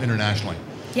sell internationally.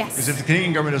 Yes. Because if the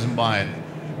Canadian government doesn't buy it,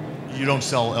 you don't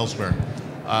sell elsewhere.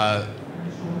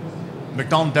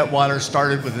 McDonald Detwater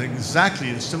started with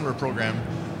exactly a similar program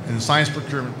in the science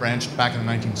procurement branch back in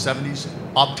the 1970s.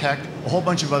 Optech, a whole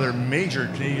bunch of other major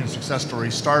Canadian success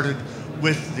stories started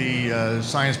with the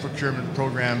science procurement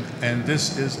program, and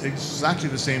this is exactly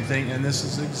the same thing, and this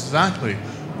is exactly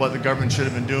what the government should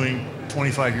have been doing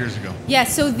 25 years ago.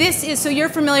 Yes, so you're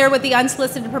familiar with the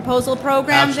unsolicited proposal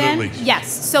program. Absolutely. Then?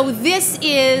 Yes, so this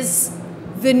is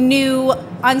the new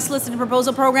unsolicited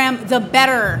proposal program, the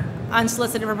better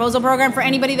unsolicited proposal program for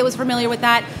anybody that was familiar with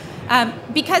that.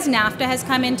 Because NAFTA has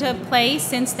come into play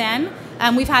since then,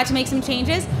 we've had to make some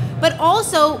changes, but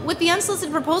also with the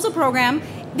unsolicited proposal program,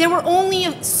 there were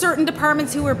only certain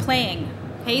departments who were playing.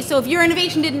 Okay, so if your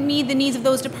innovation didn't meet the needs of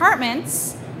those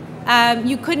departments,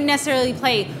 you couldn't necessarily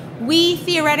play. We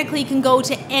theoretically can go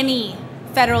to any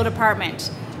federal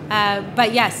department.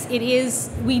 But yes,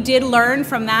 we did learn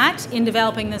from that in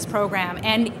developing this program,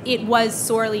 and it was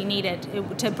sorely needed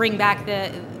to bring back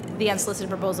the unsolicited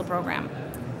proposal program.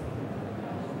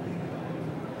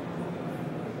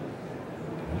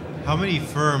 How many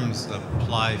firms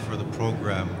apply for the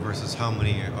program versus how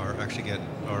many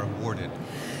are awarded?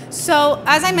 So,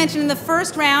 as I mentioned in the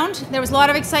first round, there was a lot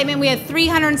of excitement. We had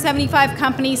 375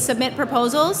 companies submit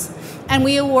proposals, and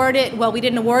we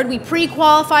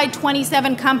pre-qualified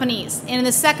 27 companies. And in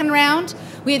the second round,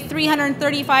 we had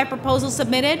 335 proposals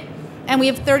submitted, and we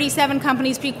have 37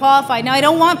 companies pre-qualified. Now, I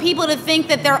don't want people to think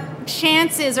that their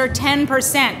chances are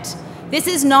 10%. This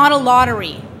is not a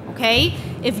lottery, okay?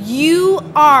 If you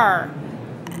are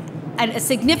a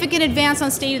significant advance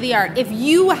on state of the art, if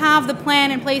you have the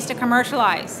plan in place to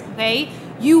commercialize, okay,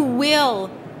 you will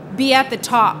be at the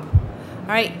top, all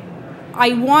right?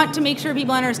 I want to make sure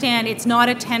people understand it's not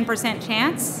a 10%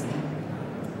 chance.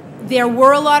 There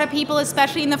were a lot of people,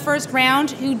 especially in the first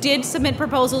round, who did submit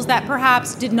proposals that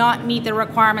perhaps did not meet the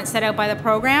requirements set out by the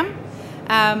program.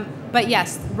 But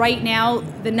yes, right now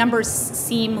the numbers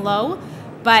seem low,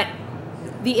 but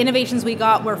the innovations we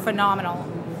got were phenomenal.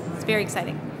 It's very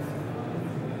exciting.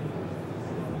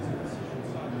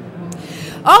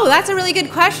 Oh, that's a really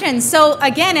good question. So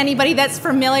again, anybody that's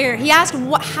familiar, he asked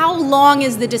how long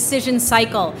is the decision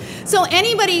cycle? So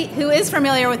anybody who is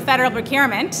familiar with federal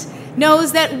procurement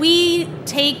knows that we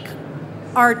take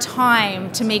our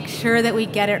time to make sure that we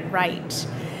get it right.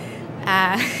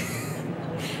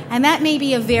 And that may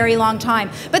be a very long time.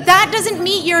 But that doesn't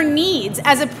meet your needs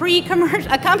as a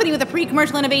company with a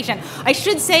pre-commercial innovation. I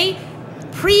should say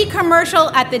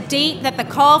pre-commercial at the date that the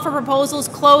call for proposals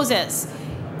closes.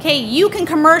 Okay, you can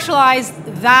commercialize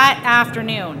that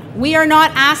afternoon. We are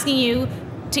not asking you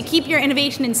to keep your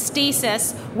innovation in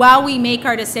stasis while we make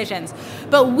our decisions.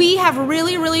 But we have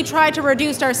really, really tried to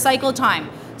reduce our cycle time.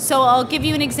 So I'll give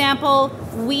you an example.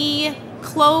 We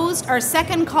closed our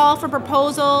second call for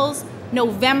proposals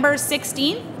November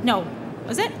 16th. No,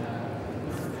 was it?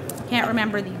 Can't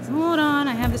remember these. Hold on,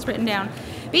 I have this written down.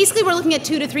 Basically, we're looking at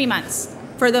 2 to 3 months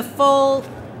for the full,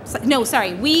 no,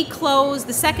 sorry. We closed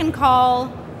the second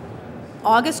call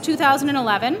August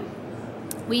 2011.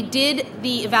 We did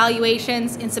the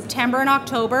evaluations in September and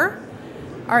October.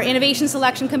 Our Innovation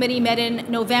Selection Committee met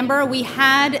in November. We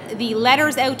had the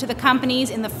letters out to the companies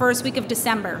in the first week of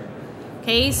December.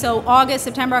 Okay, so August,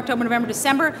 September, October, November,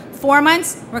 December, 4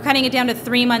 months. We're cutting it down to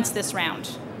 3 months this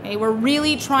round. Okay, we're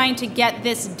really trying to get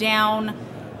this down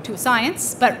to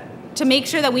science, but to make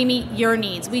sure that we meet your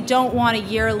needs. We don't want a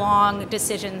year-long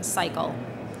decision cycle.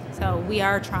 So we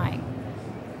are trying.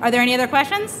 Are there any other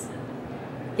questions?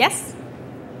 Yes?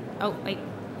 Oh, wait.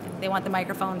 They want the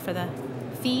microphone for the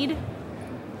feed.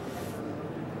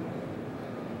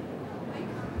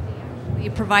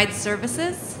 you provide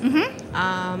services.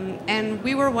 And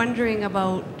we were wondering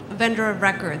about vendor of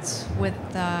records with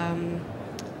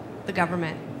the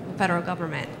government, the federal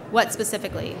government. What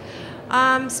specifically?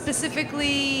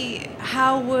 Specifically,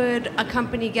 how would a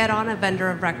company get on a vendor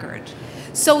of record?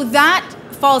 So that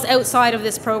falls outside of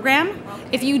this program. Okay.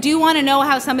 If you do want to know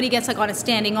how somebody gets like on a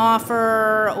standing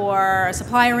offer or a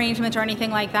supply arrangement or anything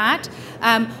like that,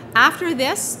 after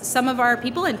this, some of our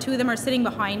people, and two of them are sitting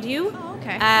behind you,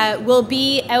 will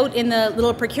be out in the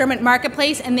little Procurement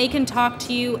Marketplace, and they can talk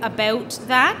to you about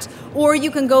that. Or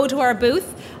you can go to our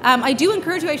booth. I do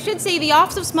encourage you, I should say, the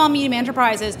Office of Small Medium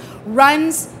Enterprises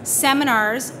runs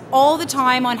seminars all the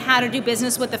time on how to do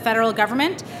business with the federal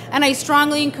government, and I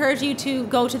strongly encourage you to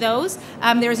go to those.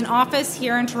 There's an office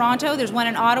here in Toronto, there's one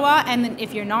in Ottawa, and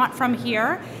if you're not from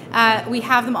here, we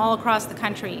have them all across the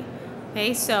country.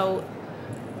 Okay, so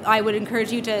I would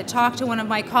encourage you to talk to one of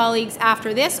my colleagues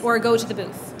after this or go to the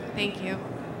booth. Thank you.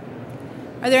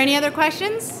 Are there any other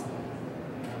questions?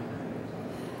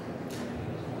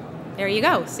 There you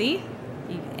go, see?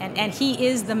 And he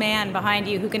is the man behind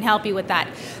you who can help you with that.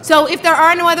 So if there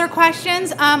are no other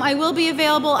questions, I will be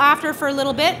available after for a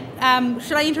little bit.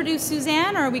 Should I introduce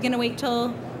Suzanne, or are we going to wait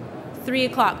till 3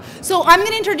 o'clock? So I'm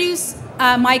going to introduce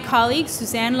my colleague,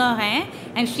 Suzanne Lorrain,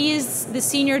 and she is the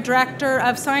Senior Director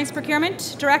of Science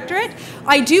Procurement Directorate.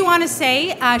 I do want to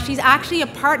say she's actually a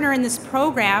partner in this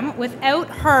program. Without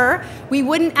her, we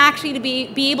wouldn't actually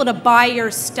be able to buy your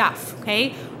stuff,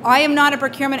 okay? I am not a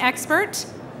procurement expert.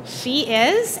 She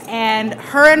is, and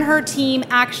her team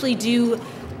actually do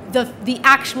the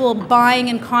actual buying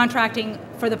and contracting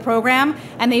for the program,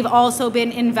 and they've also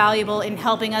been invaluable in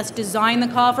helping us design the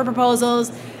call for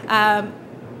proposals,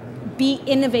 be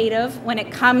innovative when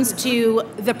it comes to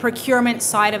the procurement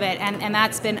side of it, and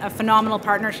that's been a phenomenal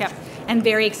partnership and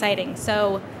very exciting.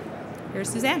 So here's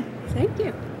Suzanne. Thank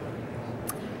you.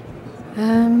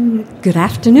 Good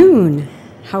afternoon.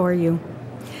 How are you?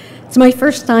 It's my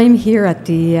first time here at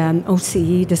the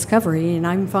OCE Discovery, and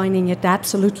I'm finding it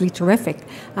absolutely terrific.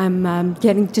 I'm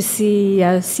getting to see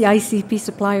CICP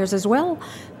suppliers as well,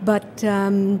 but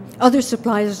other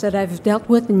suppliers that I've dealt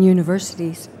with in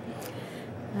universities.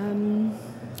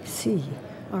 Let's see.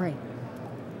 All right.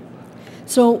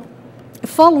 So,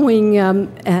 following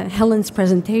Helen's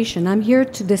presentation, I'm here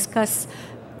to discuss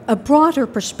a broader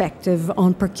perspective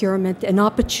on procurement and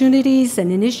opportunities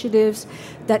and initiatives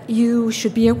that you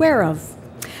should be aware of.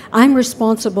 I'm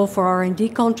responsible for R&D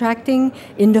contracting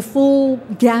in the full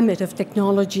gamut of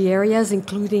technology areas,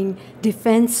 including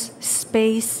defense,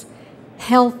 space,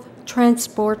 health,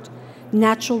 transport,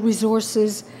 natural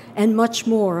resources, and much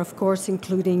more, of course,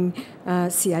 including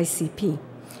CICP.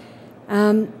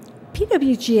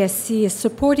 PWGSC is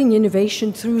supporting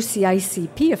innovation through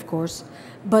CICP, of course,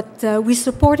 but we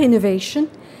support innovation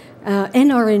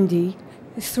and R&D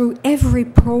through every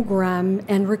program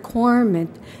and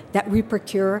requirement that we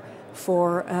procure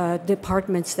for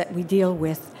departments that we deal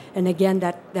with. And again,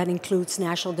 that includes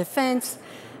national defense,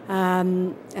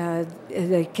 the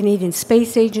Canadian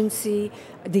Space Agency,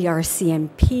 the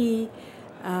RCMP,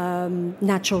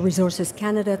 Natural Resources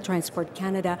Canada, Transport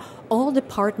Canada, all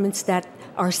departments that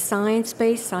are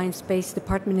science-based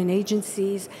department and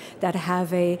agencies that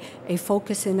have a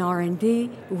focus in R&D,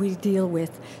 we deal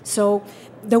with. So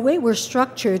the way we're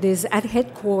structured is at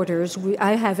headquarters,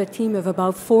 I have a team of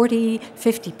about 40,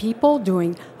 50 people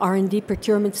doing R&D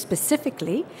procurement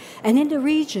specifically, and in the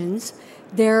regions,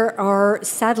 there are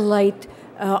satellite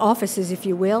offices, if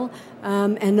you will,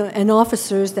 and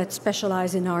officers that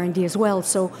specialize in R&D as well.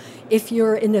 So if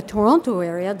you're in the Toronto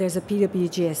area, there's a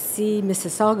PWGSC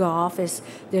Mississauga office.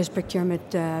 There's procurement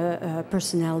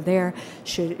personnel there,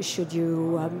 should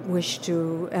you wish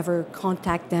to ever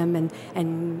contact them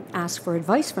and ask for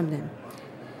advice from them.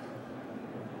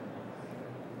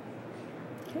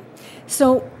 Okay.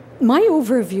 So my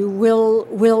overview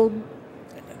will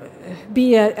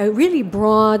be a really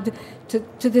broad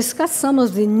to discuss some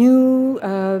of the new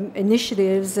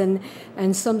initiatives and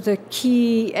some of the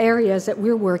key areas that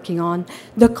we're working on.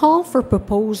 The call for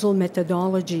proposal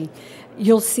methodology.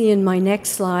 You'll see in my next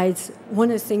slides, one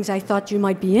of the things I thought you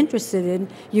might be interested in,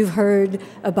 you've heard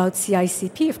about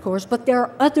CICP, of course, but there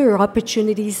are other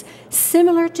opportunities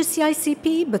similar to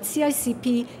CICP, but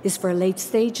CICP is for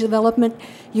late-stage development.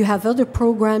 You have other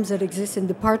programs that exist in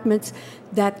departments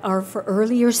that are for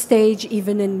earlier stage,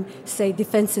 even in, say,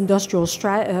 defense industrial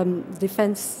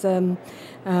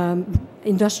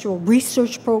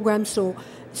research programs.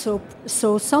 So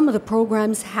some of the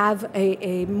programs have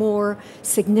a more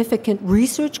significant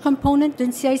research component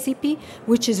than CICP,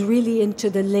 which is really into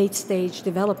the late stage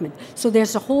development. So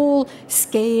there's a whole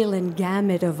scale and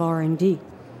gamut of R&D.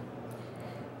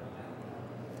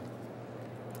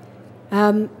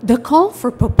 The call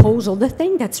for proposal, the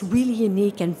thing that's really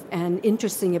unique and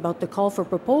interesting about the call for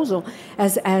proposal,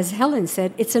 as Helen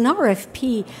said, it's an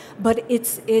RFP, but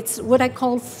it's what I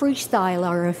call freestyle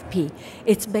RFP.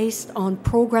 It's based on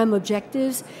program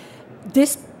objectives. The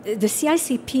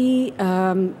CICP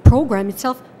program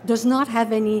itself does not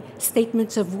have any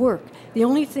statements of work. The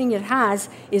only thing it has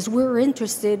is we're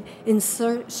interested in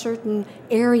certain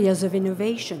areas of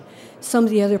innovation. Some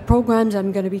of the other programs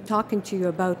I'm going to be talking to you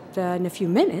about in a few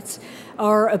minutes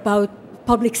are about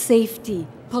public safety,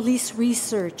 police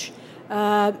research,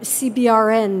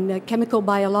 CBRN, chemical,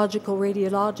 biological,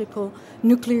 radiological,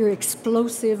 nuclear,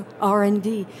 explosive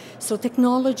R&D. So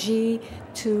technology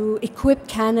to equip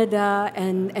Canada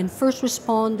and first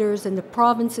responders and the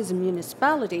provinces and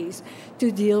municipalities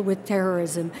to deal with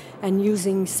terrorism, and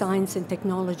using science and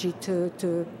technology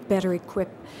to better equip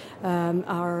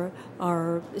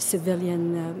our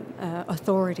civilian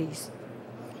authorities.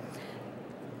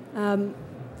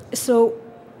 So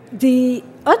the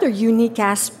other unique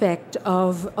aspect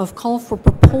of call for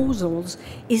proposals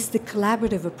is the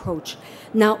collaborative approach.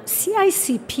 Now,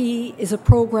 CICP is a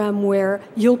program where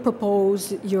you'll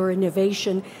propose your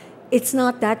innovation. It's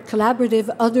not that collaborative,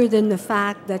 other than the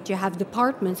fact that you have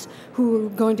departments who are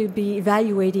going to be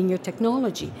evaluating your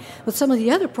technology. But some of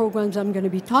the other programs I'm going to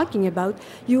be talking about,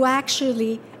 you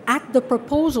actually, at the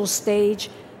proposal stage,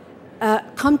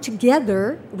 come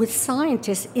together with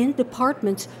scientists in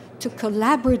departments to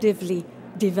collaboratively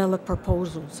develop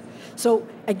proposals. So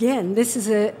again, this is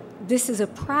a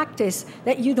practice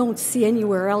that you don't see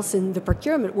anywhere else in the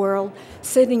procurement world,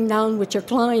 sitting down with your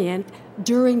client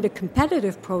during the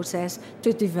competitive process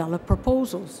to develop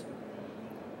proposals.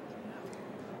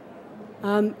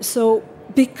 So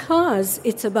because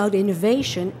it's about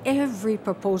innovation, every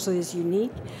proposal is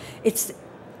unique.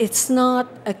 It's not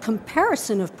a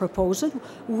comparison of proposal,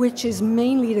 which is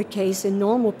mainly the case in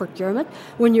normal procurement.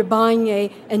 When you're buying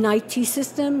an IT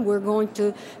system, we're going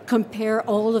to compare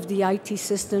all of the IT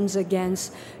systems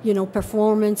against,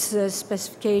 performance,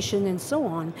 specification, and so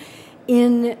on.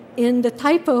 In the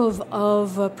type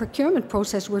of procurement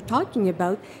process we're talking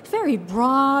about, very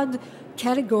broad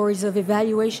categories of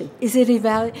evaluation. Is it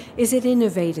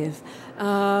innovative?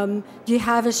 Do you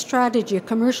have a strategy, a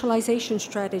commercialization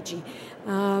strategy,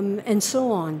 and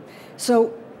so on?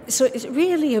 So it's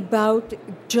really about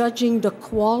judging the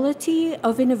quality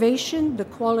of innovation, the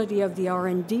quality of the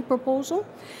R&D proposal.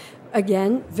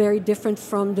 Again, very different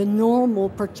from the normal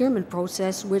procurement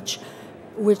process, which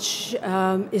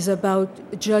is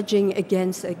about judging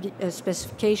against a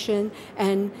specification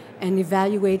and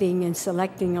evaluating and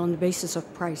selecting on the basis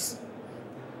of price.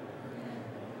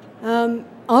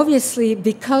 Obviously,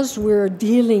 because we're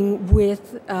dealing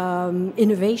with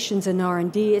innovations in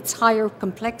R&D, it's higher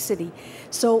complexity.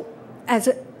 So as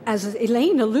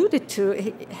Elaine alluded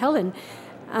to, Helen,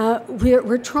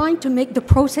 we're trying to make the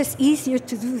process easier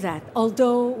to do that.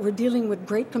 Although we're dealing with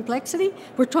great complexity,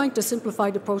 we're trying to simplify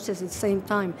the process at the same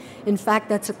time. In fact,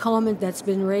 that's a comment that's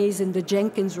been raised in the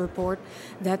Jenkins report,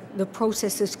 that the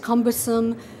process is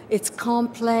cumbersome, it's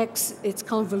complex, it's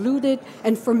convoluted,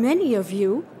 and for many of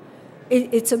you,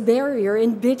 it's a barrier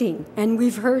in bidding. And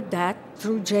we've heard that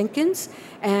through Jenkins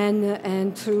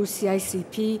and through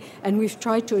CICP, and we've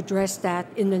tried to address that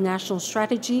in the national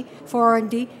strategy for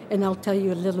R&D, and I'll tell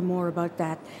you a little more about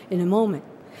that in a moment.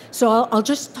 So I'll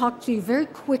just talk to you very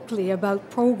quickly about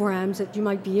programs that you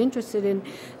might be interested in,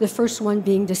 the first one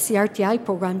being the CRTI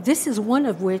program. This is one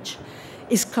of which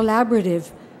is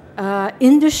collaborative.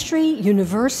 Industry,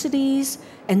 universities,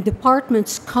 and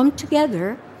departments come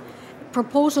together.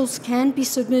 Proposals can be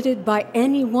submitted by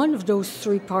any one of those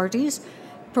three parties.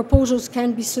 Proposals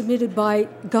can be submitted by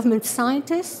government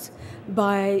scientists,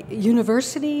 by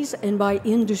universities, and by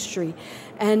industry.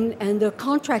 And the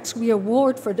contracts we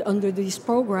award under these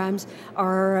programs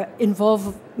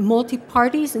involve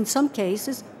multi-parties, in some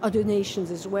cases, other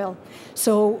nations as well.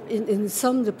 So in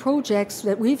some of the projects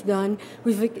that we've done,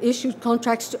 we've issued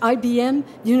contracts to IBM,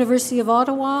 University of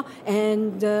Ottawa,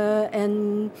 and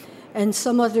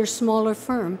some other smaller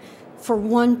firm for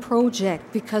one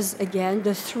project, because again,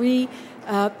 the three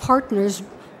partners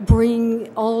bring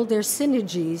all their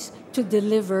synergies to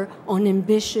deliver on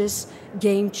ambitious,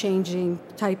 game-changing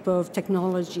type of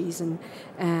technologies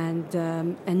and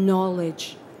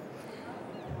knowledge.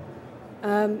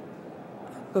 Go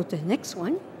to the next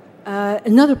one.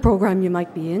 Another program you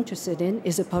might be interested in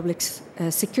is a public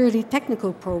security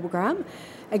technical program.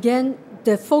 Again,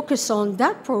 the focus on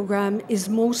that program is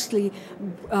mostly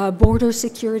border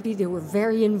security. They were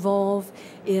very involved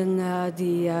in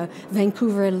the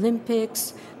Vancouver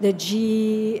Olympics, the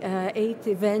G8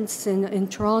 events in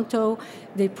Toronto.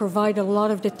 They provide a lot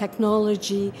of the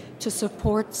technology to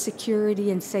support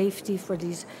security and safety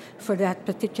for that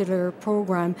particular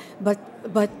program. But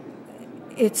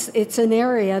it's an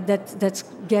area that's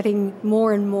getting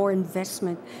more and more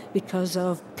investment because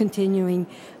of continuing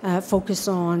focus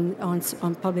on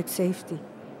public safety.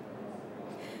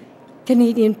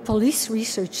 Canadian Police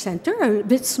Research Centre, a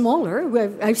bit smaller.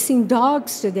 I've seen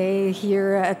dogs today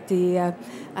here at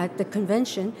the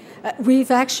convention.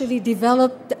 We've actually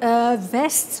developed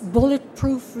vests,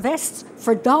 bulletproof vests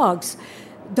for dogs.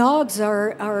 Dogs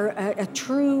are a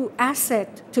true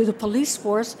asset to the police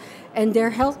force, and their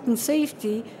health and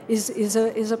safety is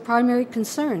a primary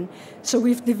concern. So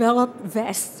we've developed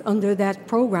vests under that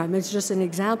program. It's just an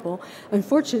example.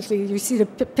 Unfortunately, you see the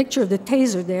picture of the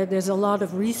taser there. There's a lot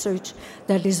of research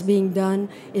that is being done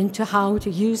into how to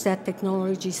use that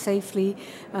technology safely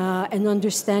and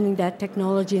understanding that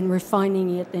technology and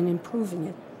refining it and improving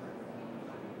it.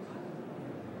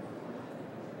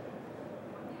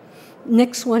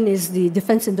 Next one is the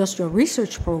Defense Industrial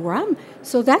Research Program.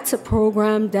 So that's a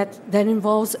program that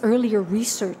involves earlier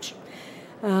research.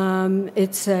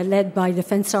 It's led by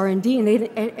Defense R&D,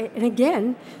 and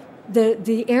again,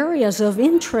 the areas of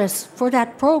interest for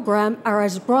that program are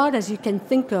as broad as you can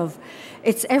think of.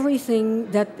 It's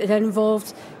everything that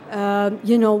involves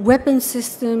weapon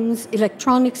systems,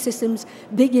 electronic systems,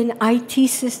 big in IT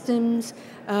systems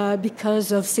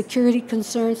because of security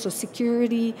concerns, so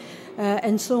security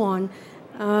and so on.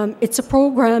 It's a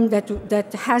program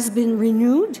that has been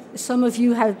renewed. Some of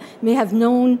you may have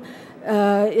known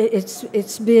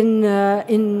it's been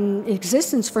in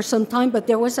existence for some time, but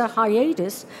there was a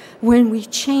hiatus when we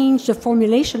changed the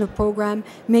formulation of program,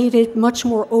 made it much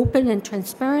more open and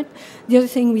transparent. The other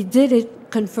thing we did, it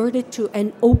converted to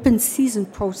an open season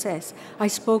process. I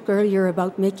spoke earlier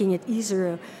about making it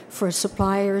easier for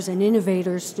suppliers and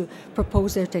innovators to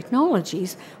propose their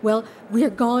technologies. Well, we're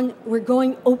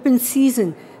going open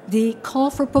season. The call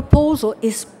for proposal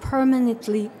is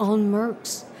permanently on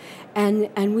MERCS.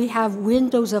 And we have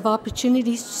windows of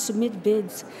opportunities to submit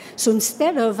bids. So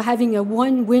instead of having a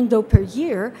one window per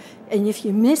year, and if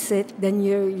you miss it, then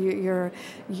you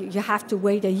have to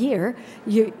wait a year.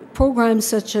 Programs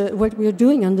such as what we're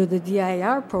doing under the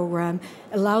DIR program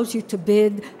allows you to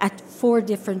bid at 3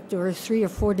 or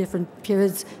 4 different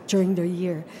periods during the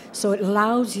year. So it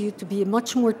allows you to be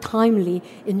much more timely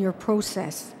in your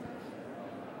process.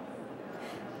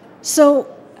 So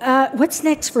what's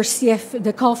next for CF,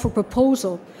 the call for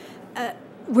proposal?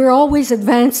 We're always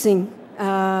advancing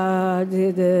our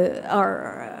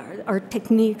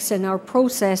techniques and our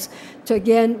process to,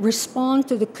 again, respond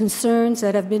to the concerns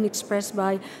that have been expressed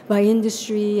by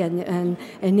industry and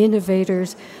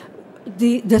innovators.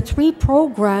 The 3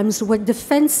 programs, what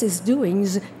Defense is doing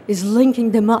is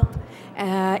linking them up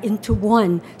into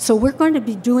one. So we're going to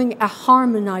be doing a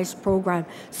harmonized program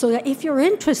so that if you're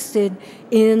interested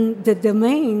in the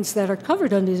domains that are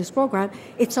covered under this program,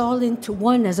 it's all into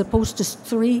one as opposed to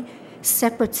 3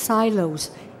 separate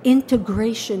silos.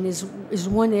 Integration is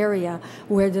one area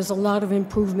where there's a lot of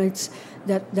improvements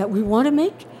that we want to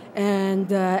make.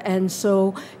 And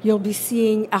so you'll be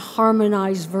seeing a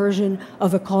harmonized version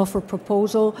of a call for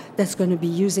proposal that's going to be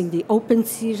using the open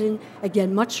season,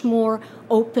 again, much more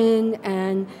open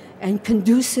and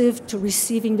conducive to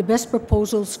receiving the best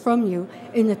proposals from you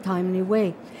in a timely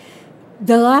way.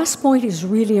 The last point is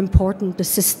really important, the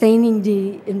sustaining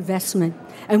the investment.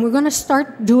 And we're going to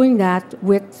start doing that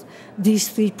with these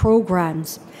 3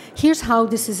 programs. Here's how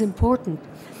this is important.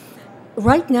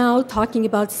 Right now, talking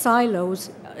about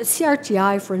silos,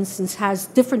 CRTI, for instance, has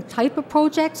different type of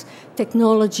projects,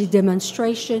 technology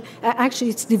demonstration,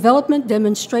 actually it's development,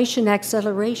 demonstration,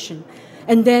 acceleration,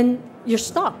 and then you're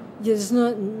stopped. There's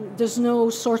no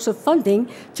source of funding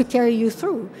to carry you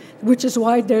through, which is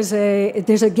why there's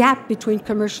a gap between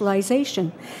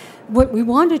commercialization. What we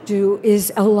want to do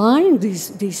is align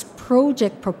these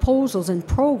project proposals and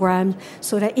programs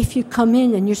so that if you come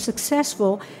in and you're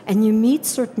successful and you meet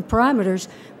certain parameters,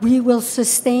 we will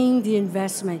sustain the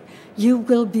investment. You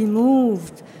will be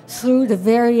moved through the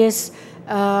various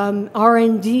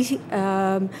R&D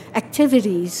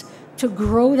activities to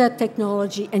grow that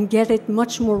technology and get it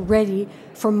much more ready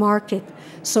for market.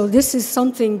 So this is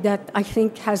something that I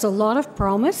think has a lot of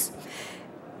promise.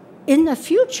 In the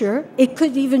future, it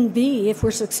could even be, if we're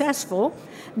successful,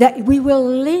 that we will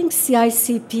link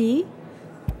CICP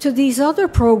to these other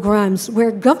programs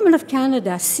where Government of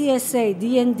Canada, CSA,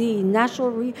 DND,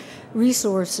 Natural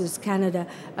Resources Canada,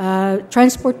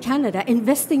 Transport Canada,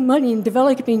 investing money in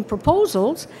developing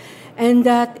proposals, and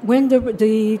that when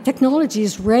the technology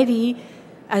is ready,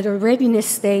 at a readiness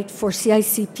state for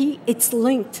CICP, it's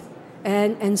linked.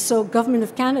 And so Government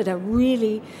of Canada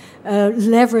really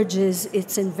leverages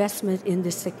its investment in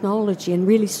this technology and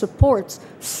really supports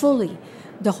fully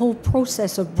the whole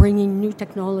process of bringing new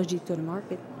technology to the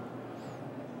market.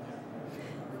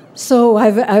 So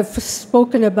I've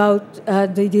spoken about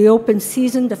the open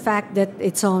season, the fact that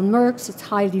it's on MERX, it's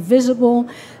highly visible.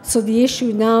 So the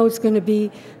issue now is going to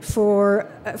be for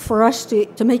us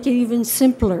to make it even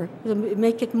simpler, to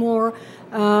make it more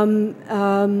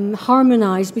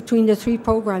harmonized between the three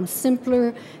programs,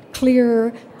 simpler,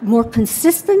 clearer, more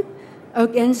consistent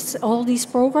against all these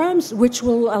programs, which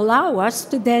will allow us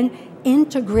to then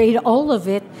integrate all of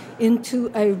it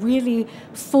into a really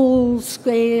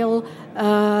full-scale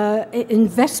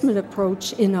investment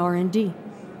approach in R&D.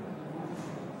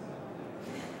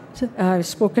 So, I've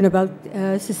spoken about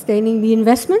sustaining the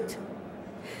investment.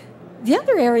 The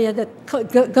other area that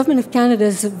Government of Canada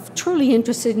is truly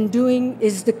interested in doing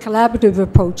is the collaborative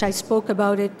approach. I spoke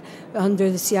about it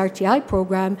under the CRTI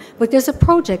program, but there's a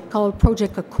project called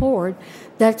Project Accord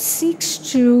that seeks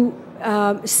to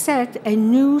set a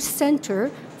new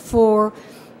center for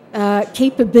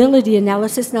capability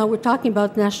analysis. Now we're talking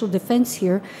about national defense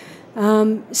here.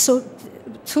 So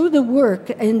through the work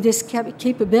in this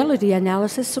capability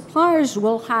analysis, suppliers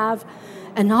will have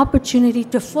an opportunity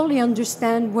to fully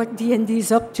understand what DND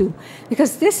is up to.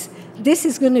 Because this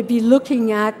is going to be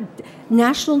looking at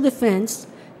national defense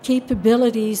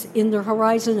capabilities in the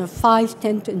horizon of 5,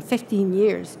 10, and 15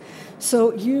 years.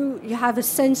 So you have a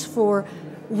sense for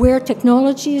where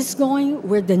technology is going,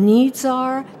 where the needs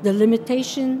are, the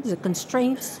limitations, the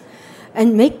constraints,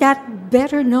 and make that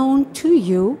better known to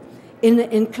you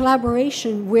in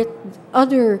collaboration with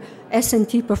other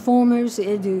S&T performers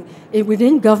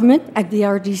within government, at the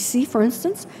RDC, for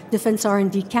instance, Defense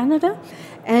R&D Canada,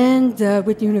 and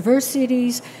with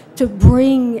universities to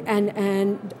bring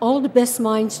and all the best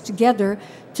minds together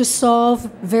to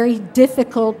solve very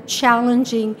difficult,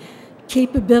 challenging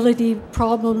capability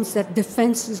problems that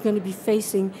defense is going to be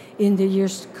facing in the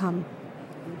years to come.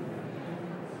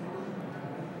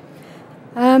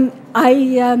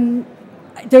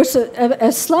 There's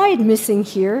a slide missing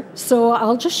here, so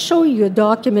I'll just show you a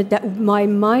document that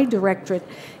my directorate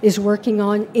is working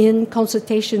on in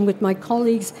consultation with my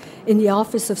colleagues in the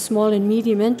Office of Small and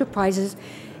Medium Enterprises.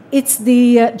 It's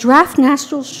the Draft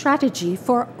National Strategy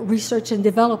for Research and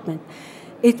Development.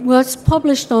 It was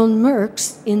published on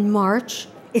MERX in March.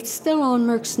 It's still on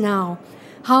MERX now.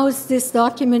 How is this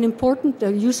document important or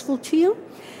useful to you?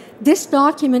 This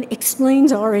document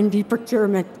explains R&D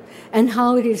procurement and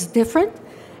how it is different,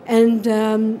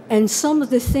 and some of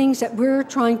the things that we're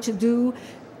trying to do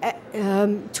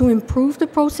to improve the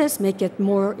process, make it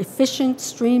more efficient,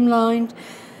 streamlined.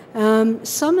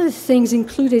 Some of the things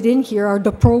included in here are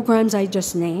the programs I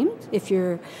just named, if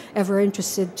you're ever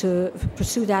interested to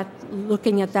pursue that,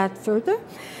 looking at that further.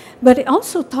 But it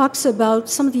also talks about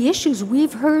some of the issues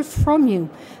we've heard from you,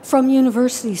 from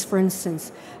universities, for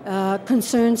instance,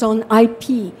 concerns on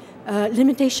IP,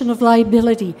 limitation of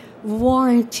liability,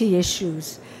 warranty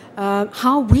issues,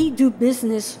 how we do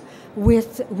business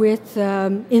with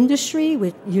industry,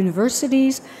 with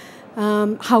universities,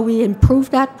 how we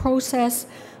improve that process,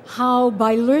 how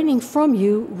by learning from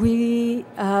you we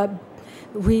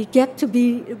get to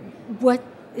be what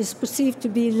is perceived to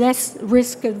be less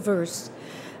risk adverse.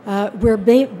 We're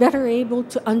better able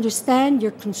to understand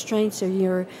your constraints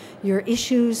or your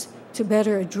issues, to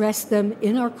better address them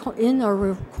in our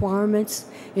requirements,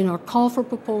 in our call for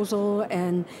proposal,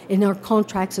 and in our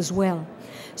contracts as well.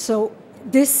 So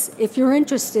this, if you're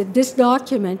interested, this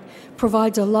document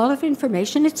provides a lot of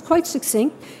information. It's quite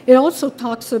succinct. It also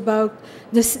talks about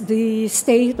the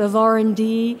state of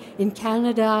R&D in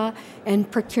Canada and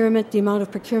procurement, the amount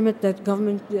of procurement that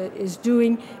government is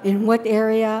doing, in what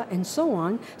area, and so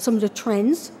on, some of the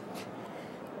trends.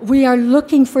 We are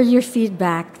looking for your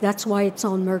feedback. That's why it's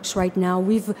on MERX right now.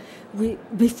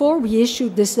 Before we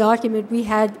issued this document, we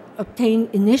had obtained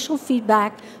initial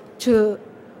feedback to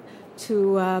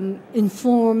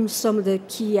inform some of the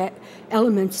key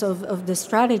elements of the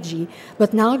strategy.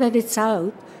 But now that it's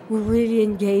out, we're really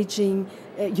engaging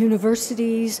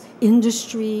universities,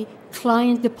 industry,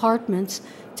 client departments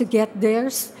to get their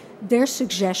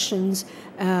suggestions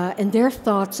and their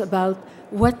thoughts about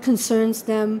what concerns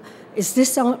them.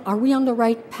 Are we on the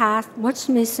right path? What's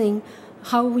missing?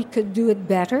 how we could do it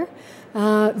better.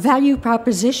 Value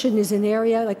proposition is an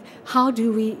area like how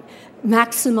do we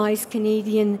maximize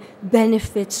Canadian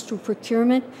benefits through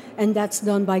procurement, and that's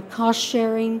done by cost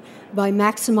sharing, by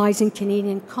maximizing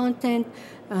Canadian content,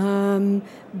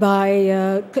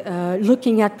 by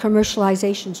looking at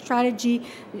commercialization strategy,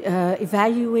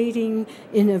 evaluating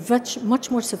in a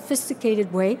much more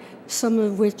sophisticated way, some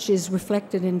of which is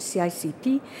reflected in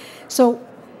CICP. So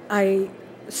I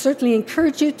certainly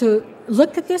encourage you to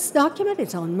look at this document.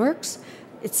 It's on MERX.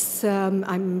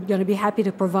 I'm going to be happy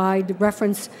to provide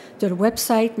reference to the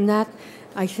website and that.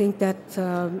 I think that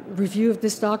review of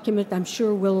this document, I'm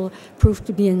sure, will prove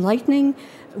to be enlightening.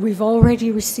 We've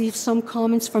already received some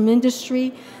comments from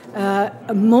industry,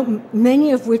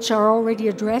 many of which are already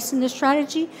addressed in the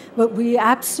strategy, but we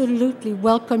absolutely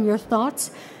welcome your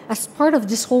thoughts. As part of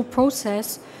this whole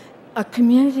process, a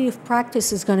community of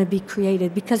practice is going to be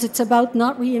created because it's about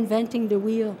not reinventing the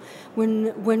wheel.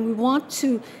 When we want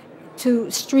to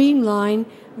streamline,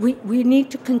 we need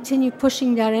to continue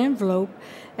pushing that envelope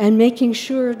and making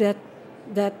sure that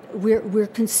we're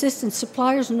consistent.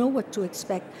 Suppliers know what to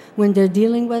expect when they're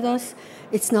dealing with us.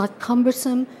 It's not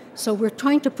cumbersome. So we're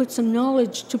trying to put some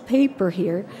knowledge to paper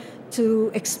here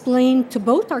to explain to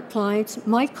both our clients,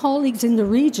 my colleagues in the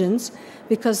regions,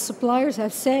 because suppliers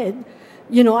have said,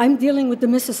 you know, I'm dealing with the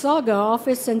Mississauga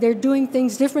office and they're doing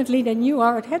things differently than you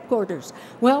are at headquarters.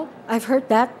 Well, I've heard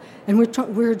that and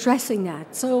we're addressing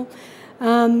that. So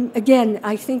again,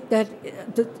 I think that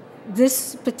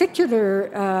this particular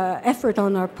effort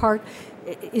on our part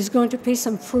is going to pay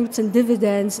some fruits and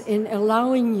dividends in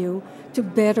allowing you to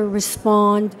better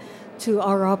respond to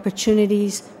our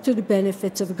opportunities, to the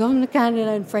benefits of the Government of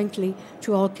Canada, and frankly,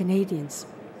 to all Canadians.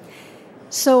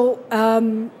 So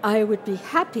I would be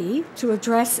happy to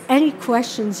address any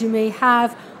questions you may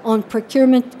have on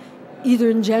procurement, either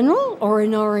in general or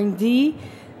in R&D,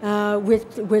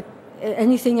 with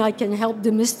anything I can help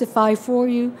demystify for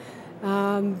you.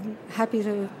 Happy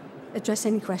to address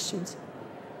any questions.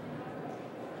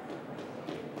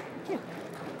 Yeah.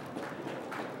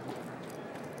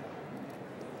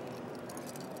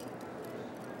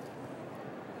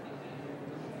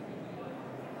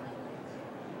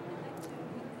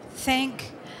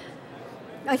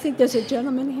 I think there's a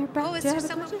gentleman here. Oh, is there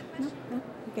someone? No?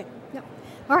 Okay. Yep.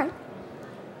 All right.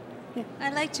 Yeah.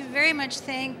 I'd like to very much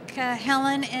thank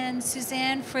Helen and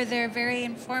Suzanne for their very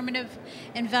informative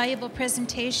and valuable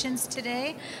presentations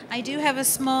today. I do have a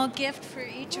small gift for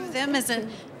each of them as a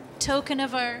token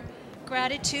of our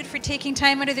gratitude for taking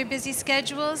time out of their busy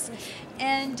schedules.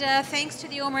 And thanks to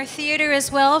the Omer Theatre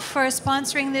as well for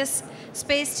sponsoring this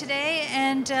space today.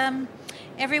 And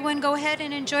everyone go ahead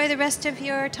and enjoy the rest of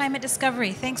your time at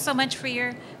Discovery. Thanks so much for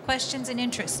your questions and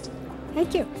interest.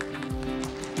 Thank you.